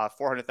worth a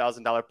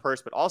 $400,000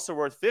 purse, but also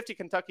worth 50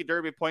 Kentucky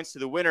Derby points to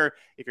the winner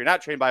if you're not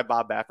trained by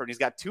Bob Baffert. He's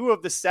got 2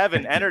 of the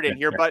 7 entered in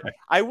here, but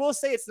I will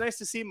say it's nice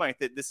to see, Mike,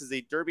 that this is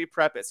a Derby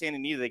prep at Santa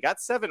Anita. They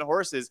got 7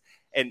 horses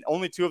and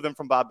only 2 of them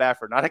from Bob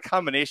Baffert, not a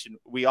combination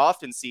we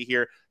often see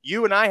here.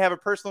 You and I have a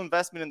personal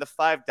investment in the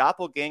 5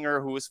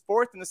 Doppelganger, who was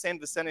 4th in the San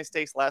Vicente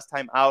Stakes last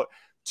time out.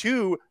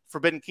 2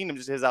 Forbidden Kingdom,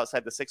 just his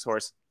outside the 6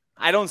 horse.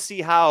 I don't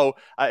see how,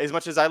 as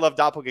much as I love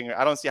Doppelganger,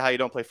 I don't see how you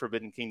don't play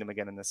Forbidden Kingdom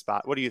again in this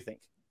spot. What do you think?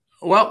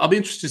 Well, I'll be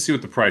interested to see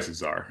what the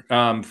prices are.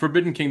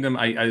 Forbidden Kingdom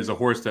is a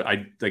horse that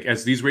I like.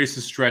 As these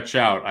races stretch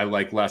out, I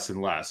like less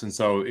and less. And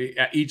so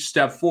each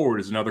step forward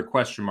is another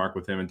question mark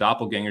with him. And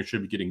Doppelganger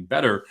should be getting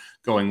better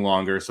going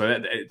longer. So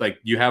that,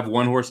 you have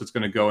one horse that's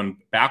going to go in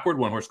backward,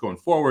 one horse going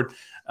forward.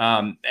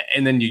 And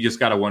then you just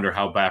got to wonder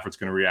how Baffert's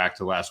going to react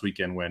to last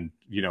weekend when,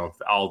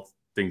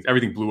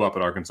 everything blew up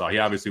at Arkansas. He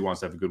obviously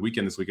wants to have a good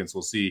weekend this weekend, so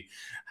we'll see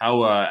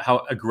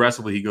how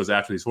aggressively he goes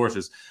after these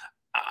horses.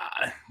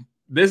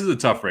 This is a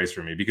tough race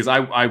for me because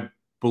I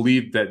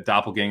believe that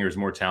Doppelganger is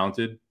more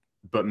talented,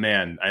 but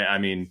man, I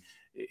mean,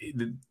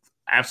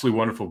 absolutely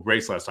wonderful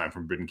race last time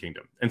from Forbidden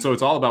Kingdom. And so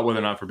it's all about whether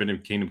or not Forbidden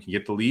Kingdom can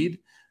get the lead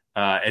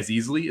as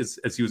easily as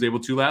he was able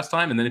to last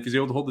time, and then if he's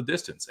able to hold the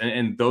distance.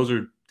 And those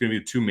are going to be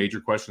the 2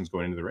 major questions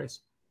going into the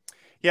race.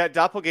 Yeah,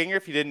 Doppelganger,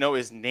 if you didn't know,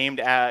 is named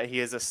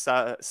he is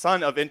a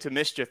son of Into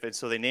Mischief, and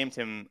so they named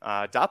him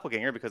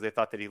Doppelganger because they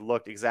thought that he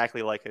looked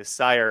exactly like his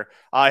sire.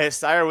 His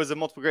sire was a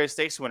multiple grade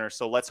stakes winner,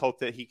 so let's hope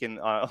that he can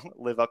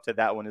live up to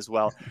that one as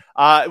well.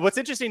 What's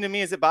interesting to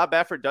me is that Bob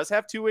Baffert does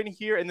have 2 in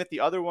here, and that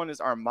the other one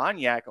is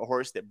Armagnac, a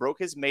horse that broke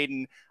his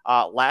maiden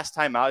last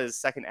time out, his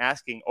second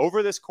asking,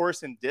 over this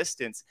course and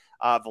distance.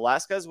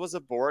 Velasquez was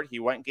aboard. He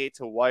went gate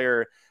to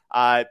wire.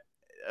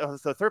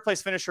 The 3rd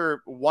place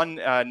finisher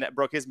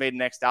broke his maiden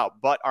next out,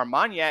 but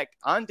Armagnac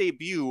on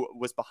debut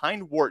was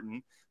behind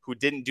Wharton, who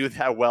didn't do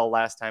that well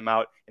last time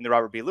out in the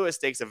Robert B. Lewis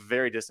Stakes, a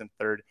very distant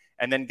 3rd,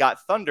 and then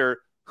got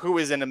Thunder, who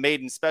is in a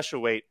maiden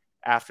special weight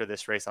after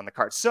this race on the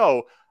card.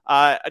 So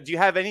do you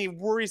have any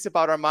worries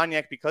about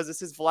Armagnac because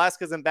this is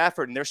Velasquez and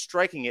Baffert, and they're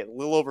striking it a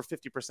little over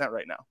 50%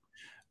 right now?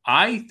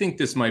 I think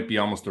this might be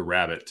almost a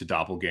rabbit to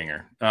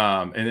Doppelganger.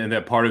 And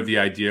that part of the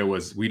idea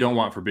was we don't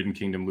want Forbidden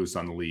Kingdom loose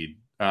on the lead.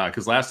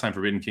 Because last time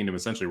Forbidden Kingdom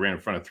essentially ran in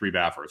front of 3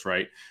 Bafferts,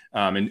 right?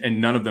 And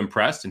none of them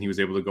pressed, and he was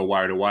able to go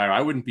wire to wire. I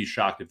wouldn't be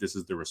shocked if this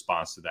is the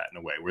response to that in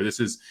a way, where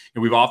this is,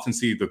 we've often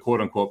seen the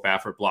quote-unquote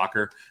Baffert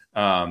blocker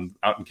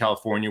out in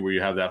California, where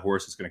you have that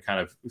horse that's going to kind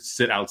of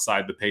sit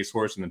outside the pace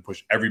horse and then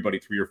push everybody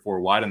 3 or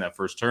 4 wide on that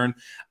first turn.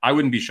 I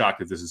wouldn't be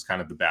shocked if this is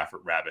kind of the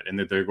Baffert rabbit, and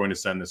that they're going to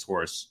send this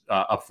horse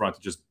up front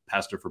to just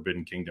pester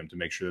Forbidden Kingdom to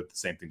make sure that the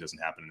same thing doesn't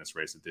happen in this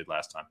race it did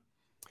last time.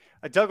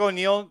 Doug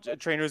O'Neill, a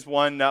trainer who's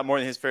won more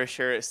than his fair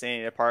share at Santa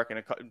Anita Park, and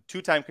a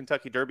 2-time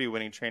Kentucky Derby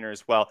winning trainer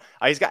as well.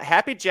 He's got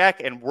Happy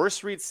Jack and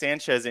Worst Reed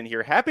Sanchez in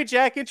here. Happy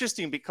Jack,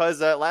 interesting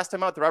because last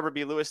time out, the Robert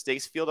B. Lewis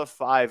Stakes, field of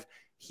 5,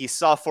 he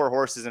saw 4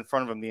 horses in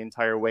front of him the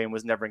entire way and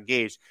was never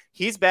engaged.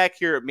 He's back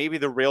here. Maybe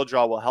the rail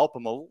draw will help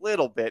him a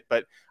little bit,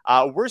 but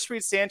Worst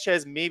Reed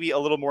Sanchez, maybe a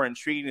little more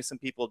intriguing to some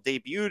people.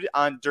 Debuted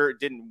on dirt,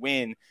 didn't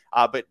win,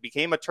 but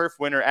became a turf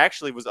winner.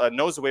 Actually was a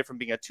nose away from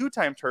being a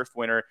 2-time turf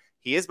winner.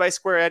 He is by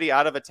Square Eddie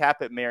out of a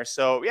Tapit mare.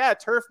 So yeah,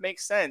 turf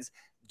makes sense.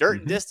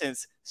 Dirt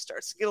distance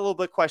starts to get a little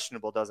bit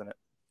questionable, doesn't it?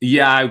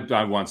 Yeah,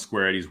 I want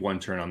Square Eddie's 1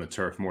 turn on the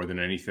turf more than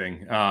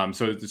anything.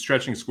 So the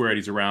stretching Square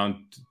Eddie's around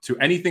to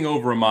anything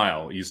over a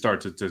mile, you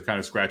start to kind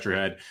of scratch your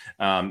head.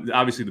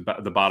 Obviously,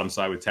 the bottom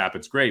side with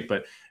Tapit's great,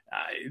 but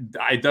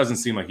it doesn't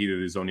seem like either of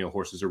these O'Neill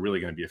horses are really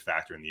going to be a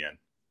factor in the end.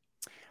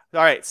 All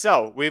right,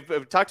 so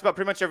we've talked about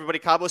pretty much everybody.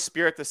 Cabo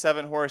Spirit, the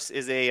 7-horse,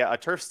 is a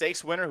turf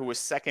stakes winner who was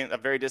second, a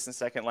very distant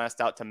second last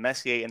out to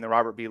Messier in the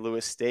Robert B.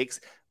 Lewis Stakes,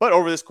 but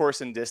over this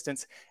course in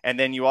distance. And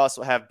then you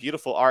also have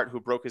Beautiful Art, who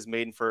broke his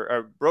maiden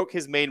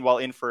while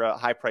in for a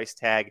high price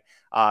tag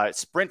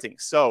sprinting.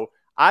 So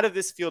out of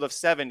this field of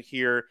 7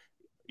 here,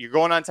 you're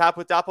going on top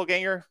with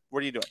Doppelganger.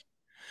 What are you doing?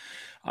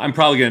 I'm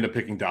probably going to end up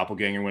picking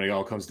Doppelganger when it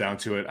all comes down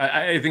to it.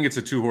 I think it's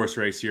a 2-horse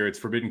race here. It's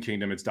Forbidden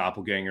Kingdom, it's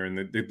Doppelganger,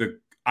 and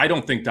I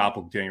don't think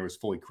Doppelganger was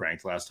fully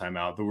cranked last time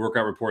out. The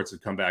workout reports have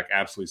come back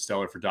absolutely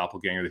stellar for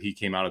Doppelganger, that he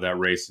came out of that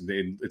race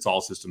and it's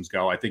all systems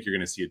go. I think you're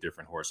going to see a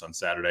different horse on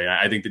Saturday.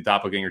 I think that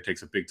Doppelganger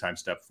takes a big time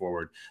step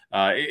forward.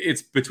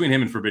 It's between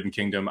him and Forbidden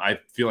Kingdom. I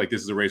feel like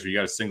this is a race where you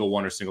got to single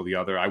one or single the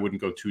other. I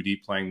wouldn't go too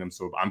deep playing them,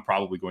 so I'm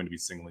probably going to be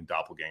singling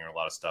Doppelganger a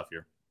lot of stuff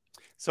here.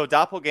 So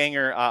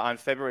Doppelganger on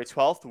February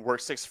 12th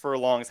worked 6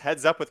 furlongs,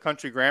 heads up with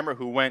Country Grammar,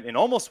 who went and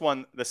almost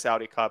won the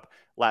Saudi Cup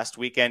last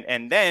weekend.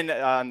 And then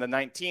on the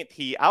 19th,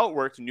 he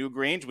outworked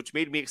Newgrange, which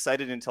made me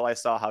excited until I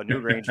saw how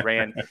Newgrange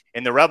ran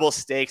in the Rebel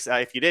Stakes.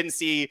 If you didn't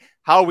see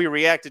how we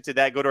reacted to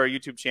that, go to our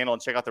YouTube channel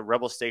and check out the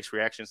Rebel Stakes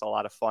reaction. It's a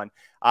lot of fun.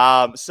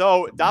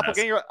 So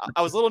Doppelganger,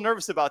 I was a little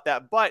nervous about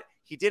that, but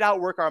he did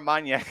outwork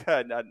Armagnac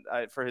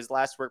for his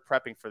last work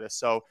prepping for this.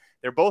 So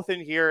they're both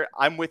in here.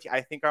 I'm with you.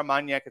 I think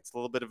Armagnac, it's a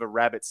little bit of a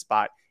rabbit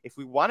spot. If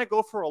we want to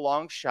go for a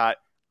long shot,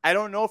 I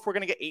don't know if we're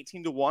going to get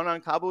 18-1 on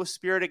Cabo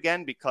Spirit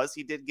again, because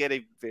he did get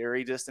a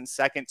very distant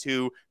second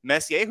to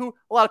Messier, who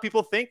a lot of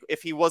people think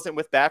if he wasn't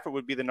with Baffert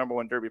would be the number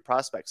 1 Derby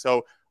prospect.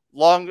 So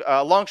long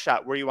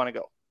shot, where do you want to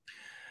go?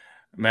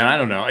 Man, I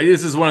don't know.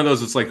 This is one of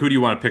those, it's like, who do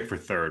you want to pick for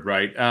third,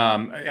 right?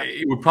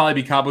 It would probably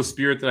be Cabo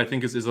Spirit that I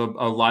think is a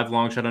live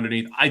long shot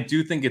underneath. I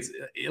do think it's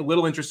a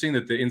little interesting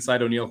that the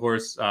inside O'Neill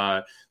horse,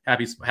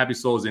 Happy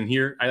Soul, is in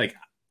here.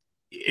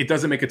 It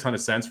doesn't make a ton of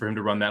sense for him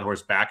to run that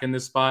horse back in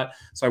this spot.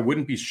 So I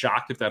wouldn't be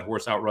shocked if that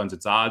horse outruns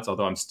its odds,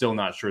 although I'm still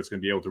not sure it's going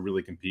to be able to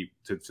really compete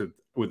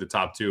with the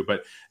top 2.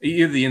 But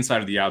either the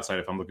inside or the outside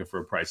if I'm looking for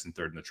a price in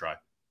third in the try.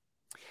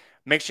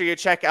 Make sure you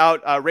check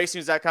out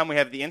racenews.com. We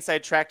have the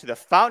inside track to the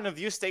Fountain of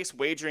Youth Stakes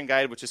wagering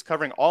guide, which is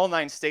covering all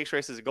 9 stakes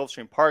races at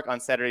Gulfstream Park on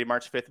Saturday,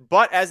 March 5th.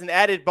 But as an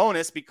added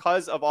bonus,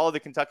 because of all of the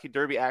Kentucky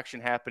Derby action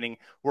happening,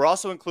 we're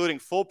also including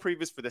full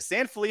previews for the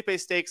San Felipe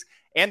Stakes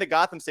and the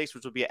Gotham Stakes,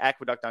 which will be at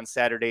Aqueduct on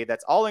Saturday.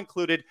 That's all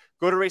included.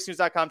 Go to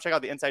racenews.com. Check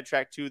out the inside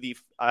track to the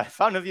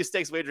Fountain of Youth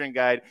Stakes wagering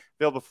guide,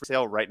 available for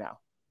sale right now.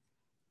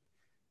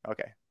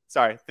 Okay.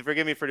 Sorry,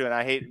 forgive me for doing.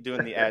 I hate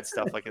doing the ad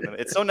stuff like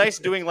it's so nice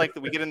doing like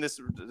we get in this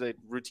the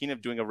routine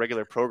of doing a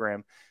regular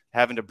program,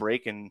 having to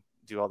break and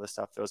do all this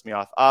stuff throws me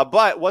off.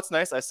 But what's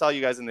nice, I saw you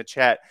guys in the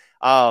chat.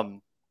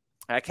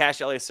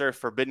 Cash LA Surf,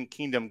 Forbidden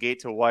Kingdom, Gate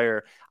to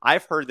Wire.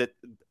 I've heard that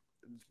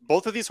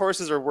both of these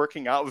horses are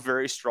working out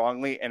very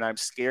strongly, and I'm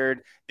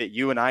scared that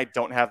you and I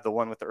don't have the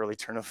one with the early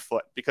turn of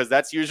foot, because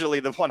that's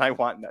usually the one I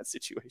want in that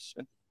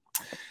situation.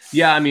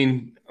 Yeah, I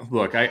mean,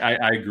 look, I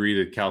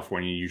agree that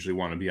California usually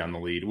want to be on the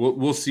lead.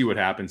 We'll see what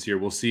happens here.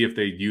 We'll see if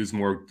they use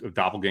more of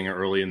Doppelganger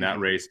early in that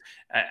race.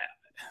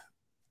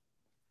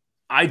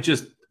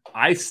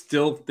 I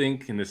still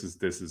think, and this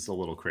is a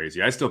little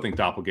crazy, I still think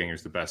Doppelganger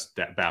is the best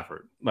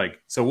Baffert.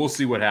 So we'll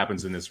see what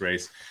happens in this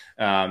race.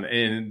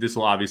 And this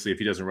will obviously, if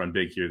he doesn't run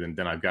big here,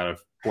 then I've got to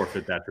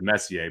forfeit that to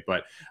Messier.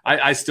 But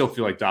I still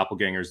feel like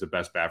Doppelganger is the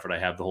best Baffert I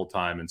have the whole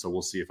time. And so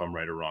we'll see if I'm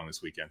right or wrong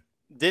this weekend.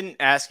 Didn't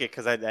ask it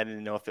because I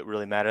didn't know if it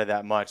really mattered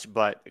that much,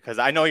 but because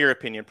I know your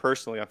opinion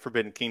personally on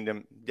Forbidden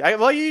Kingdom.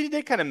 You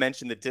did kind of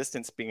mention the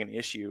distance being an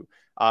issue.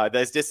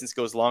 As distance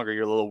goes longer,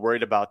 you're a little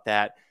worried about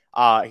that.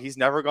 He's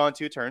never gone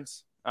 2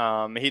 turns.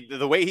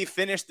 The way he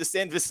finished the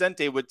San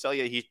Vicente would tell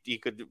you he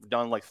could have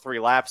done like 3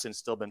 laps and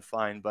still been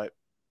fine, but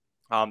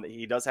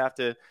he does have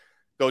to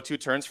go 2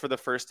 turns for the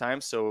first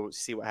time. So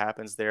see what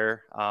happens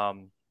there.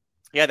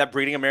 That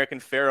Breeding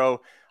American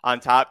Pharaoh on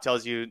top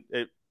tells you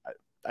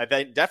I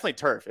think definitely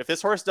turf. If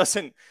this horse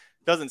doesn't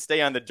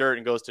stay on the dirt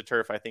and goes to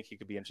turf, I think he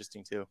could be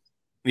interesting too.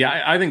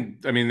 Yeah, I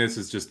think. I mean, this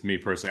is just me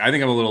personally. I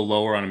think I'm a little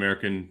lower on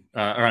American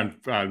or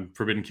on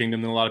Forbidden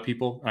Kingdom than a lot of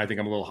people. I think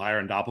I'm a little higher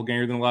on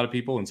Doppelganger than a lot of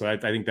people, and so I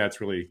think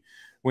that's really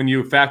when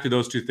you factor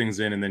those 2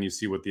 things in, and then you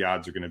see what the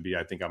odds are going to be.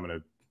 I think I'm going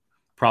to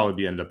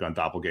probably end up on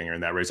Doppelganger in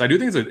that race. I do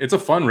think it's a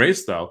fun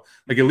race though.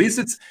 Like at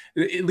least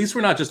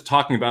we're not just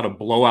talking about a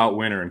blowout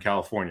winner in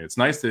California. It's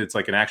nice that it's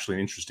like an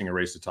interesting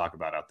race to talk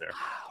about out there.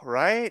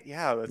 Right?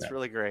 Yeah, that's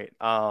really great.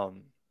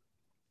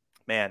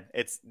 Man,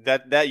 it's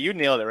that you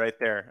nailed it right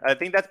there. I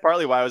think that's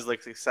partly why I was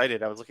like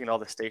excited. I was looking at all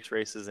the stakes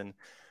races and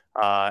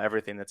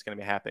everyththing that's going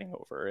to be happening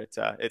over at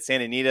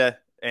Santa Anita,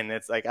 and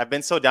it's like I've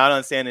been so down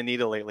on Santa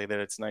Anita lately that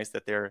it's nice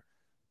that they're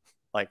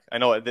like, I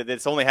know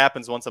this only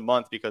happens once a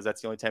month because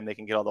that's the only time they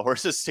can get all the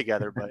horses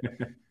together, but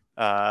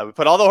we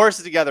put all the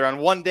horses together on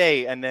one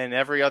day, and then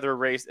every other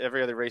race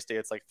day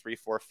it's like 3,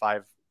 4,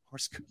 5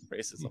 horse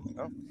races. I'm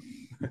like,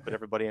 oh, put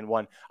everybody in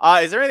one.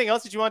 Is there anything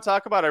else that you want to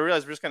talk about? I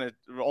realize we're just kind of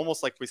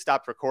almost like we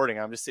stopped recording.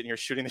 I'm just sitting here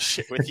shooting the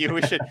shit with you.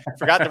 We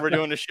forgot that we're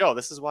doing a show.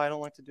 This is why I don't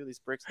like to do these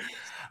breaks.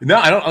 No,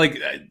 I don't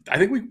like. I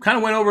think we kind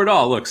of went over it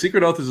all. Look,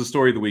 Secret Oath is the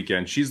story of the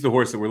weekend. She's the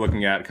horse that we're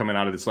looking at coming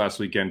out of this last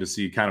weekend to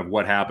see kind of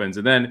what happens.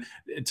 And then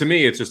to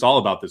me, it's just all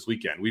about this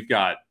weekend. We've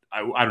got,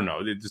 I don't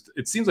know.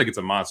 It seems like it's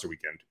a monster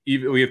weekend.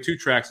 We have 2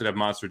 tracks that have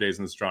monster days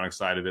on the Stronach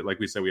side of it. Like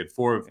we said, we have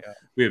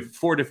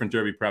 4 different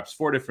Derby preps,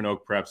 4 different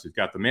Oak preps. We've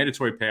got the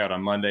mandatory payout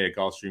on Monday at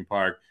Gulfstream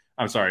Park.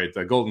 I'm sorry, at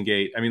the Golden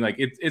Gate. I mean, like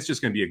it's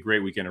just going to be a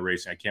great weekend of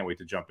racing. I can't wait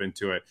to jump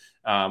into it.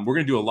 We're going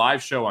to do a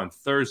live show on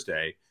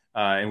Thursday,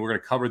 and we're going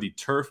to cover the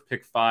Turf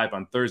Pick 5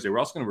 on Thursday. We're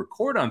also going to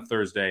record on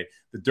Thursday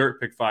the Dirt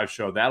Pick 5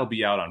 show. That'll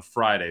be out on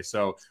Friday.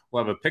 So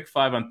we'll have a Pick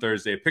 5 on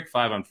Thursday, a Pick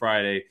 5 on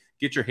Friday.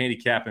 Get your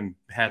handicapping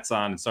hats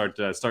on and start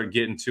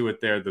getting to it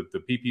there.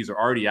 The PPs are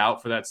already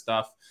out for that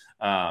stuff,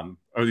 or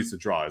at least the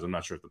draws. I'm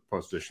not sure if the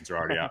post positions are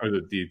already out, or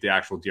the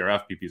actual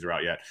DRF PPs are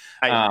out yet.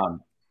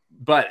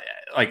 But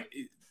like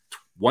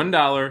 $1,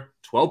 12%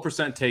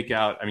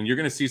 takeout. I mean, you're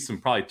going to see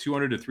some probably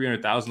 $200,000 to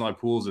 $300,000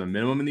 pools at a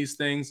minimum in these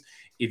things.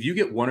 If you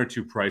get 1 or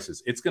 2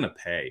 prices, it's going to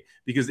pay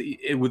because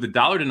with a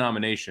dollar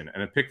denomination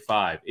and a pick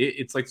 5,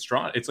 it's like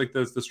strong. It's like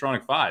the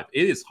Stronach 5.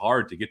 It is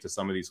hard to get to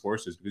some of these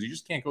horses because you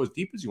just can't go as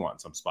deep as you want in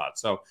some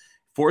spots. So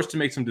forced to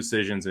make some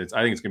decisions, and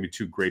I think it's going to be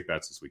 2 great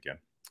bets this weekend.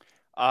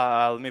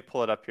 Let me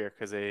pull it up here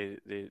because they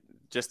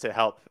just to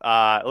help. Look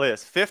at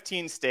this: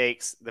 15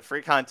 stakes, the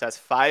free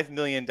contest, $5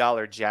 million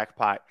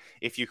jackpot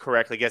if you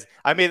correctly guess.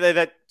 I mean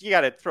that you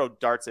got to throw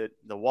darts at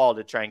the wall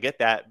to try and get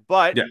that,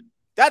 but. Yeah.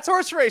 That's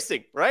horse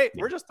racing, right?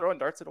 Yeah. We're just throwing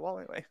darts at a wall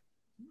anyway.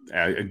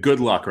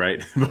 Good luck,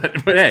 right?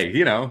 but hey,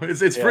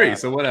 it's free,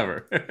 so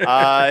whatever.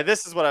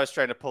 This is what I was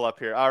trying to pull up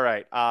here. All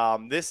right,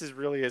 this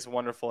really is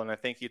wonderful, and I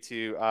thank you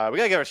to. We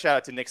gotta give a shout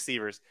out to Nick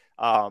Sievers,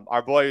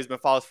 our boy who's been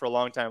following us for a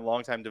long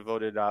time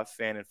devoted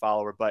fan and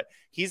follower. But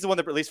he's the one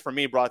that, at least for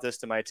me, brought this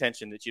to my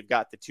attention that you've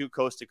got the 2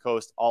 coast to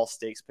coast all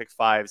stakes pick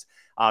 5s,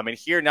 and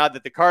here now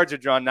that the cards are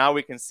drawn, now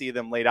we can see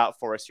them laid out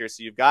for us here.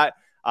 So you've got.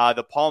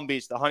 The Palm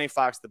Beach, the Honey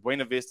Fox, the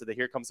Buena Vista, the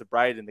Here Comes the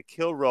Bride, and the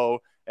Kill Row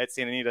at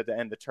Santa Anita to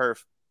end the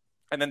turf.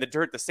 And then the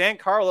Dirt, the San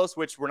Carlos,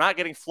 which we're not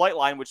getting flight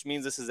line, which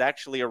means this is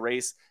actually a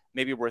race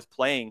maybe worth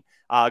playing.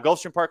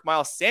 Gulfstream Park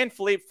Mile, San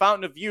Felipe,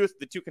 Fountain of Youth,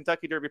 the 2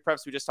 Kentucky Derby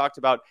preps we just talked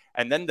about,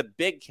 and then the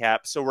Big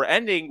Cap. So we're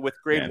ending with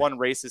Grade 1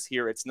 races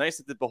here. It's nice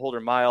that the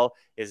Beholder Mile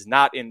is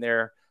not in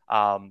there.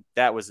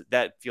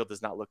 That field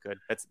does not look good.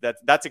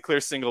 That's a clear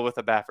single with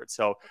a Baffert.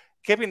 So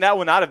keeping that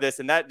one out of this,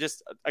 and that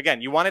just,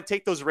 again, you want to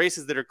take those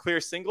races that are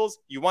clear singles,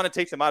 you want to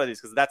take them out of these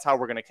because that's how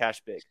we're going to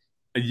cash big.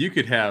 You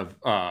could have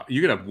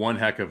one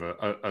heck of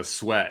a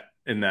sweat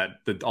in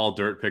the all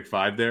dirt pick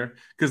 5 there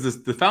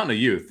because the Fountain of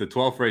Youth, the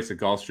 12th race at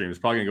Gulfstream is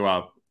probably going to go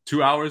out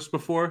 3 hours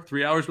before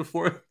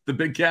the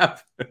Big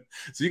Cap.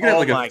 So you can have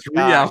like a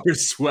 3-hour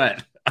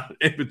sweat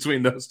in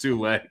between those 2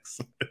 legs.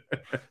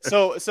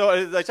 so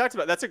as I talked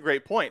about, that's a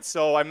great point.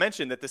 So I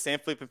mentioned that the San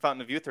Felipe and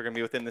Fountain of Youth are going to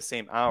be within the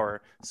same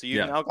hour. So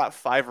you've now got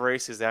 5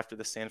 races after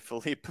the San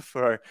Felipe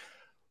for,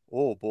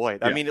 oh boy.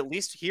 I mean, at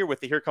least here with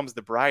the Here Comes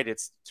the Bride,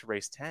 it's to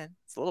race 10.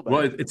 It's a little bit.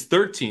 Well, it's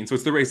 13. So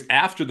it's the race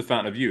after the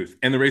Fountain of Youth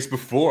and the race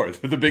before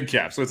the Big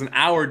Cap. So it's an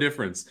hour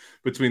difference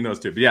between those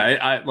 2. But yeah,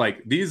 I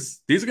like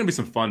these are going to be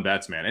some fun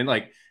bets, man. And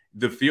like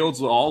the fields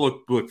will all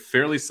look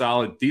fairly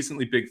solid,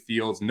 decently big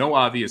fields, no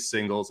obvious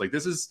singles. Like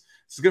this is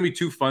going to be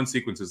 2 fun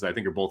sequences that I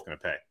think are both going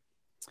to pay.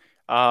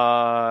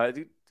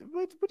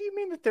 What do you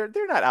mean that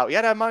they're not out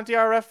yet? I'm on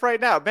DRF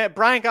right now. Man,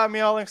 Brian got me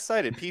all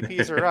excited.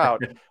 PPs are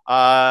out.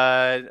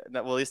 Well,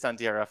 at least on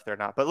DRF they're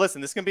not. But listen,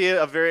 this can be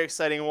a very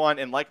exciting one.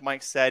 And like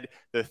Mike said,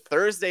 the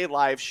Thursday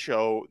live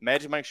show,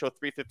 Magic Mike Show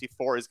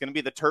 354, is going to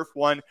be the turf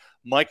one.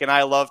 Mike and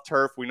I love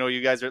turf. We know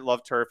you guys love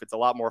turf. It's a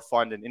lot more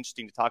fun and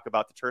interesting to talk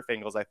about the turf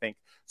angles, I think.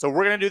 So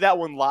we're going to do that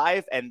one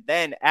live. And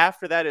then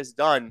after that is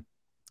done,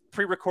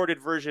 pre-recorded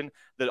version,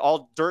 the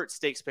all dirt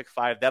stakes pick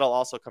 5, that'll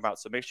also come out.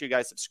 So make sure you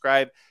guys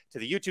subscribe to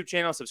the YouTube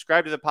channel,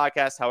 subscribe to the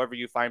podcast, however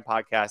you find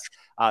podcasts,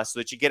 so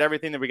that you get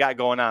everything that we got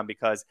going on,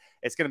 because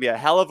it's going to be a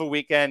hell of a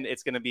weekend.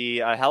 It's going to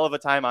be a hell of a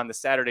time on the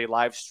Saturday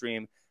live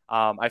stream.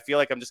 I feel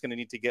like I'm just going to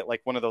need to get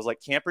like one of those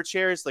like camper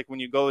chairs, like when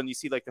you go and you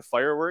see like the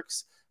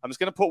fireworks. I'm just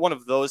going to put one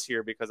of those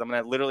here because I'm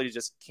going to literally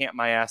just camp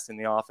my ass in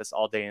the office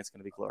all day, and it's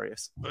going to be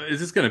glorious. Is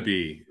this going to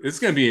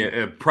be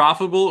a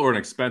profitable or an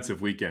expensive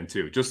weekend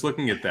too? Just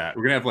looking at that,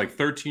 we're going to have like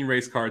 13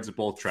 race cards at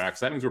both tracks.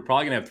 That means we're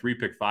probably going to have 3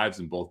 pick 5s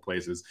in both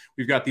places.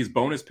 We've got these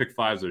bonus pick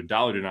 5s that are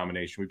dollar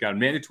denomination. We've got a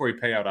mandatory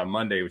payout on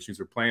Monday, which means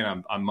we're playing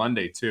on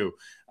Monday too.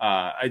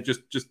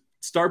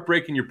 start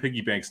breaking your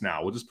piggy banks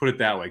now. We'll just put it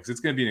that way, because it's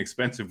going to be an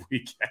expensive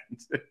weekend.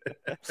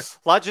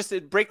 Well,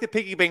 just break the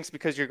piggy banks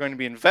because you're going to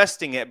be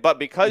investing it, but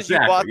because you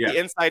bought the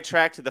inside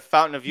track to the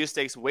Fountain of Youth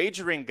Stakes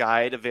wagering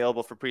guide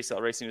available for presale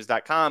at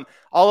racingnews.com,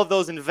 all of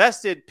those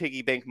invested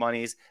piggy bank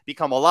monies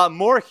become a lot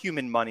more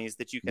human monies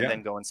that you can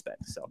then go and spend.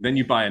 So then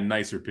you buy a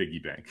nicer piggy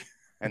bank.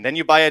 And then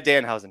you buy a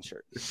Danhausen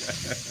shirt.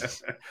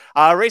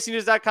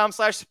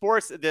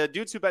 Racingnews.com/sports. The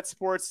Dudes Who Bet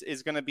Sports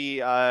is going to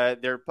be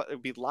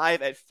be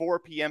live at 4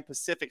 p.m.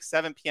 Pacific,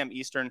 7 p.m.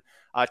 Eastern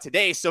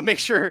today. So make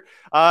sure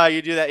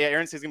you do that. Yeah,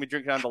 Aaron says he's going to be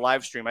drinking on the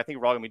live stream. I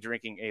think we're all going to be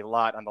drinking a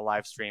lot on the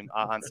live stream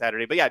on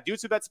Saturday. But yeah,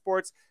 Dudes Who Bet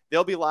Sports,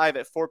 they'll be live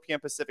at 4 p.m.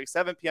 Pacific,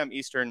 7 p.m.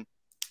 Eastern.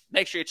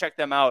 Make sure you check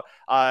them out.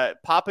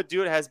 Papa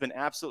Dude has been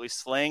absolutely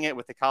slaying it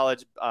with the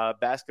college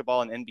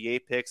basketball and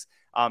NBA picks.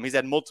 He's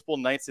had multiple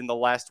nights in the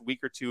last week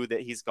or two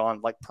that he's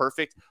gone like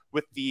perfect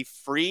with the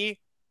free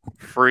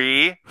picks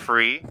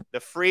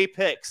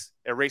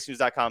at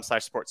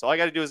racingnews.com/sports. So all I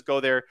got to do is go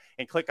there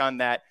and click on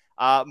that.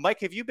 Mike,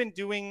 have you been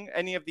doing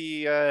any of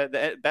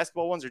the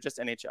basketball ones or just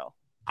NHL?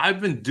 I've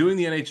been doing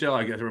the NHL.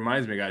 I guess it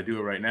reminds me, I got to do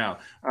it right now.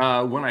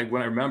 When I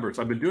remember,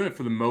 so I've been doing it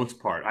for the most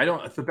part.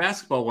 The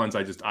basketball ones,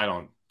 I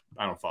don't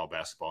follow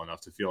basketball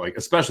enough to feel like,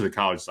 especially the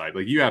college side.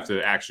 Like, you have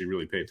to actually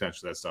really pay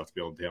attention to that stuff to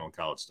be able to handle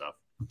college stuff.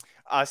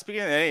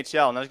 Speaking of the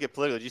NHL, not to get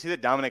political, did you see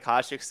that Dominik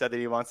Hasek said that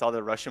he wants all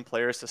the Russian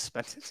players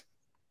suspended?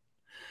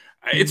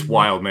 It's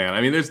wild, man. I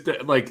mean,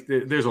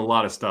 there's a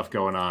lot of stuff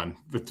going on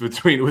with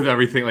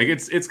everything. Like,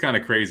 it's kind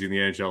of crazy in the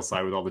NHL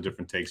side with all the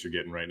different takes you're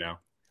getting right now.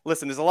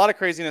 Listen, there's a lot of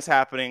craziness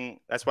happening.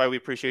 That's why we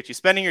appreciate you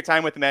spending your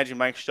time with the Magic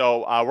Mike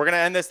Show. We're going to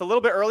end this a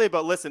little bit early,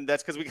 but listen,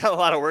 that's because we got a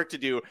lot of work to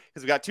do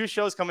because we got 2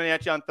 shows coming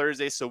at you on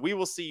Thursday. So we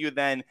will see you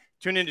then.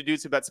 Tune into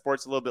Dudes Who Bet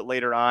Sports a little bit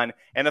later on.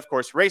 And of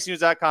course,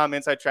 racingnews.com,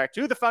 inside track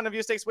to the Fountain of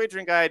Youth Stakes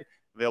wagering guide,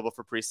 available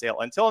for pre-sale.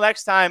 Until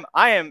next time,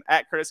 I am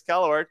at Curtis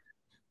Kellaward.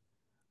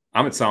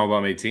 I'm at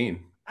Salmabom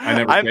 18. I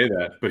never say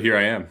that, but here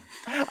I am.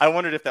 I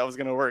wondered if that was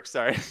going to work.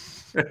 Sorry.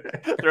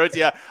 Throw it to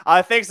you.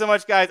 Thanks so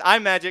much, guys.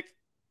 I'm Magic.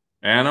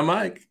 And I'm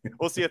Mike.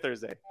 We'll see you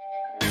Thursday.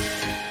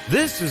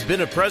 This has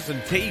been a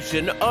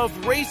presentation of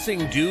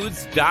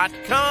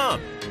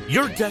RacingDudes.com,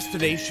 your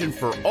destination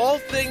for all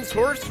things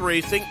horse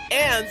racing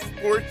and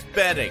sports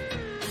betting.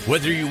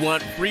 Whether you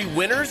want free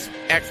winners,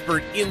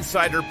 expert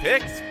insider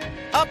picks,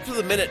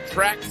 up-to-the-minute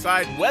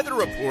trackside weather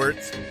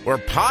reports, or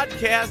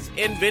podcasts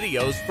and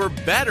videos for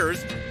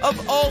bettors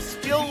of all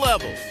skill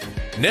levels.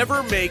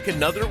 Never make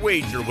another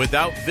wager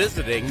without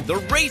visiting the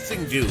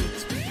Racing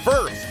Dudes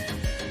first.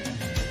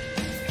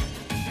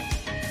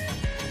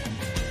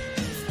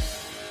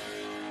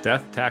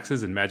 Death,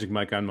 taxes, and Magic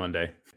Mike on Monday.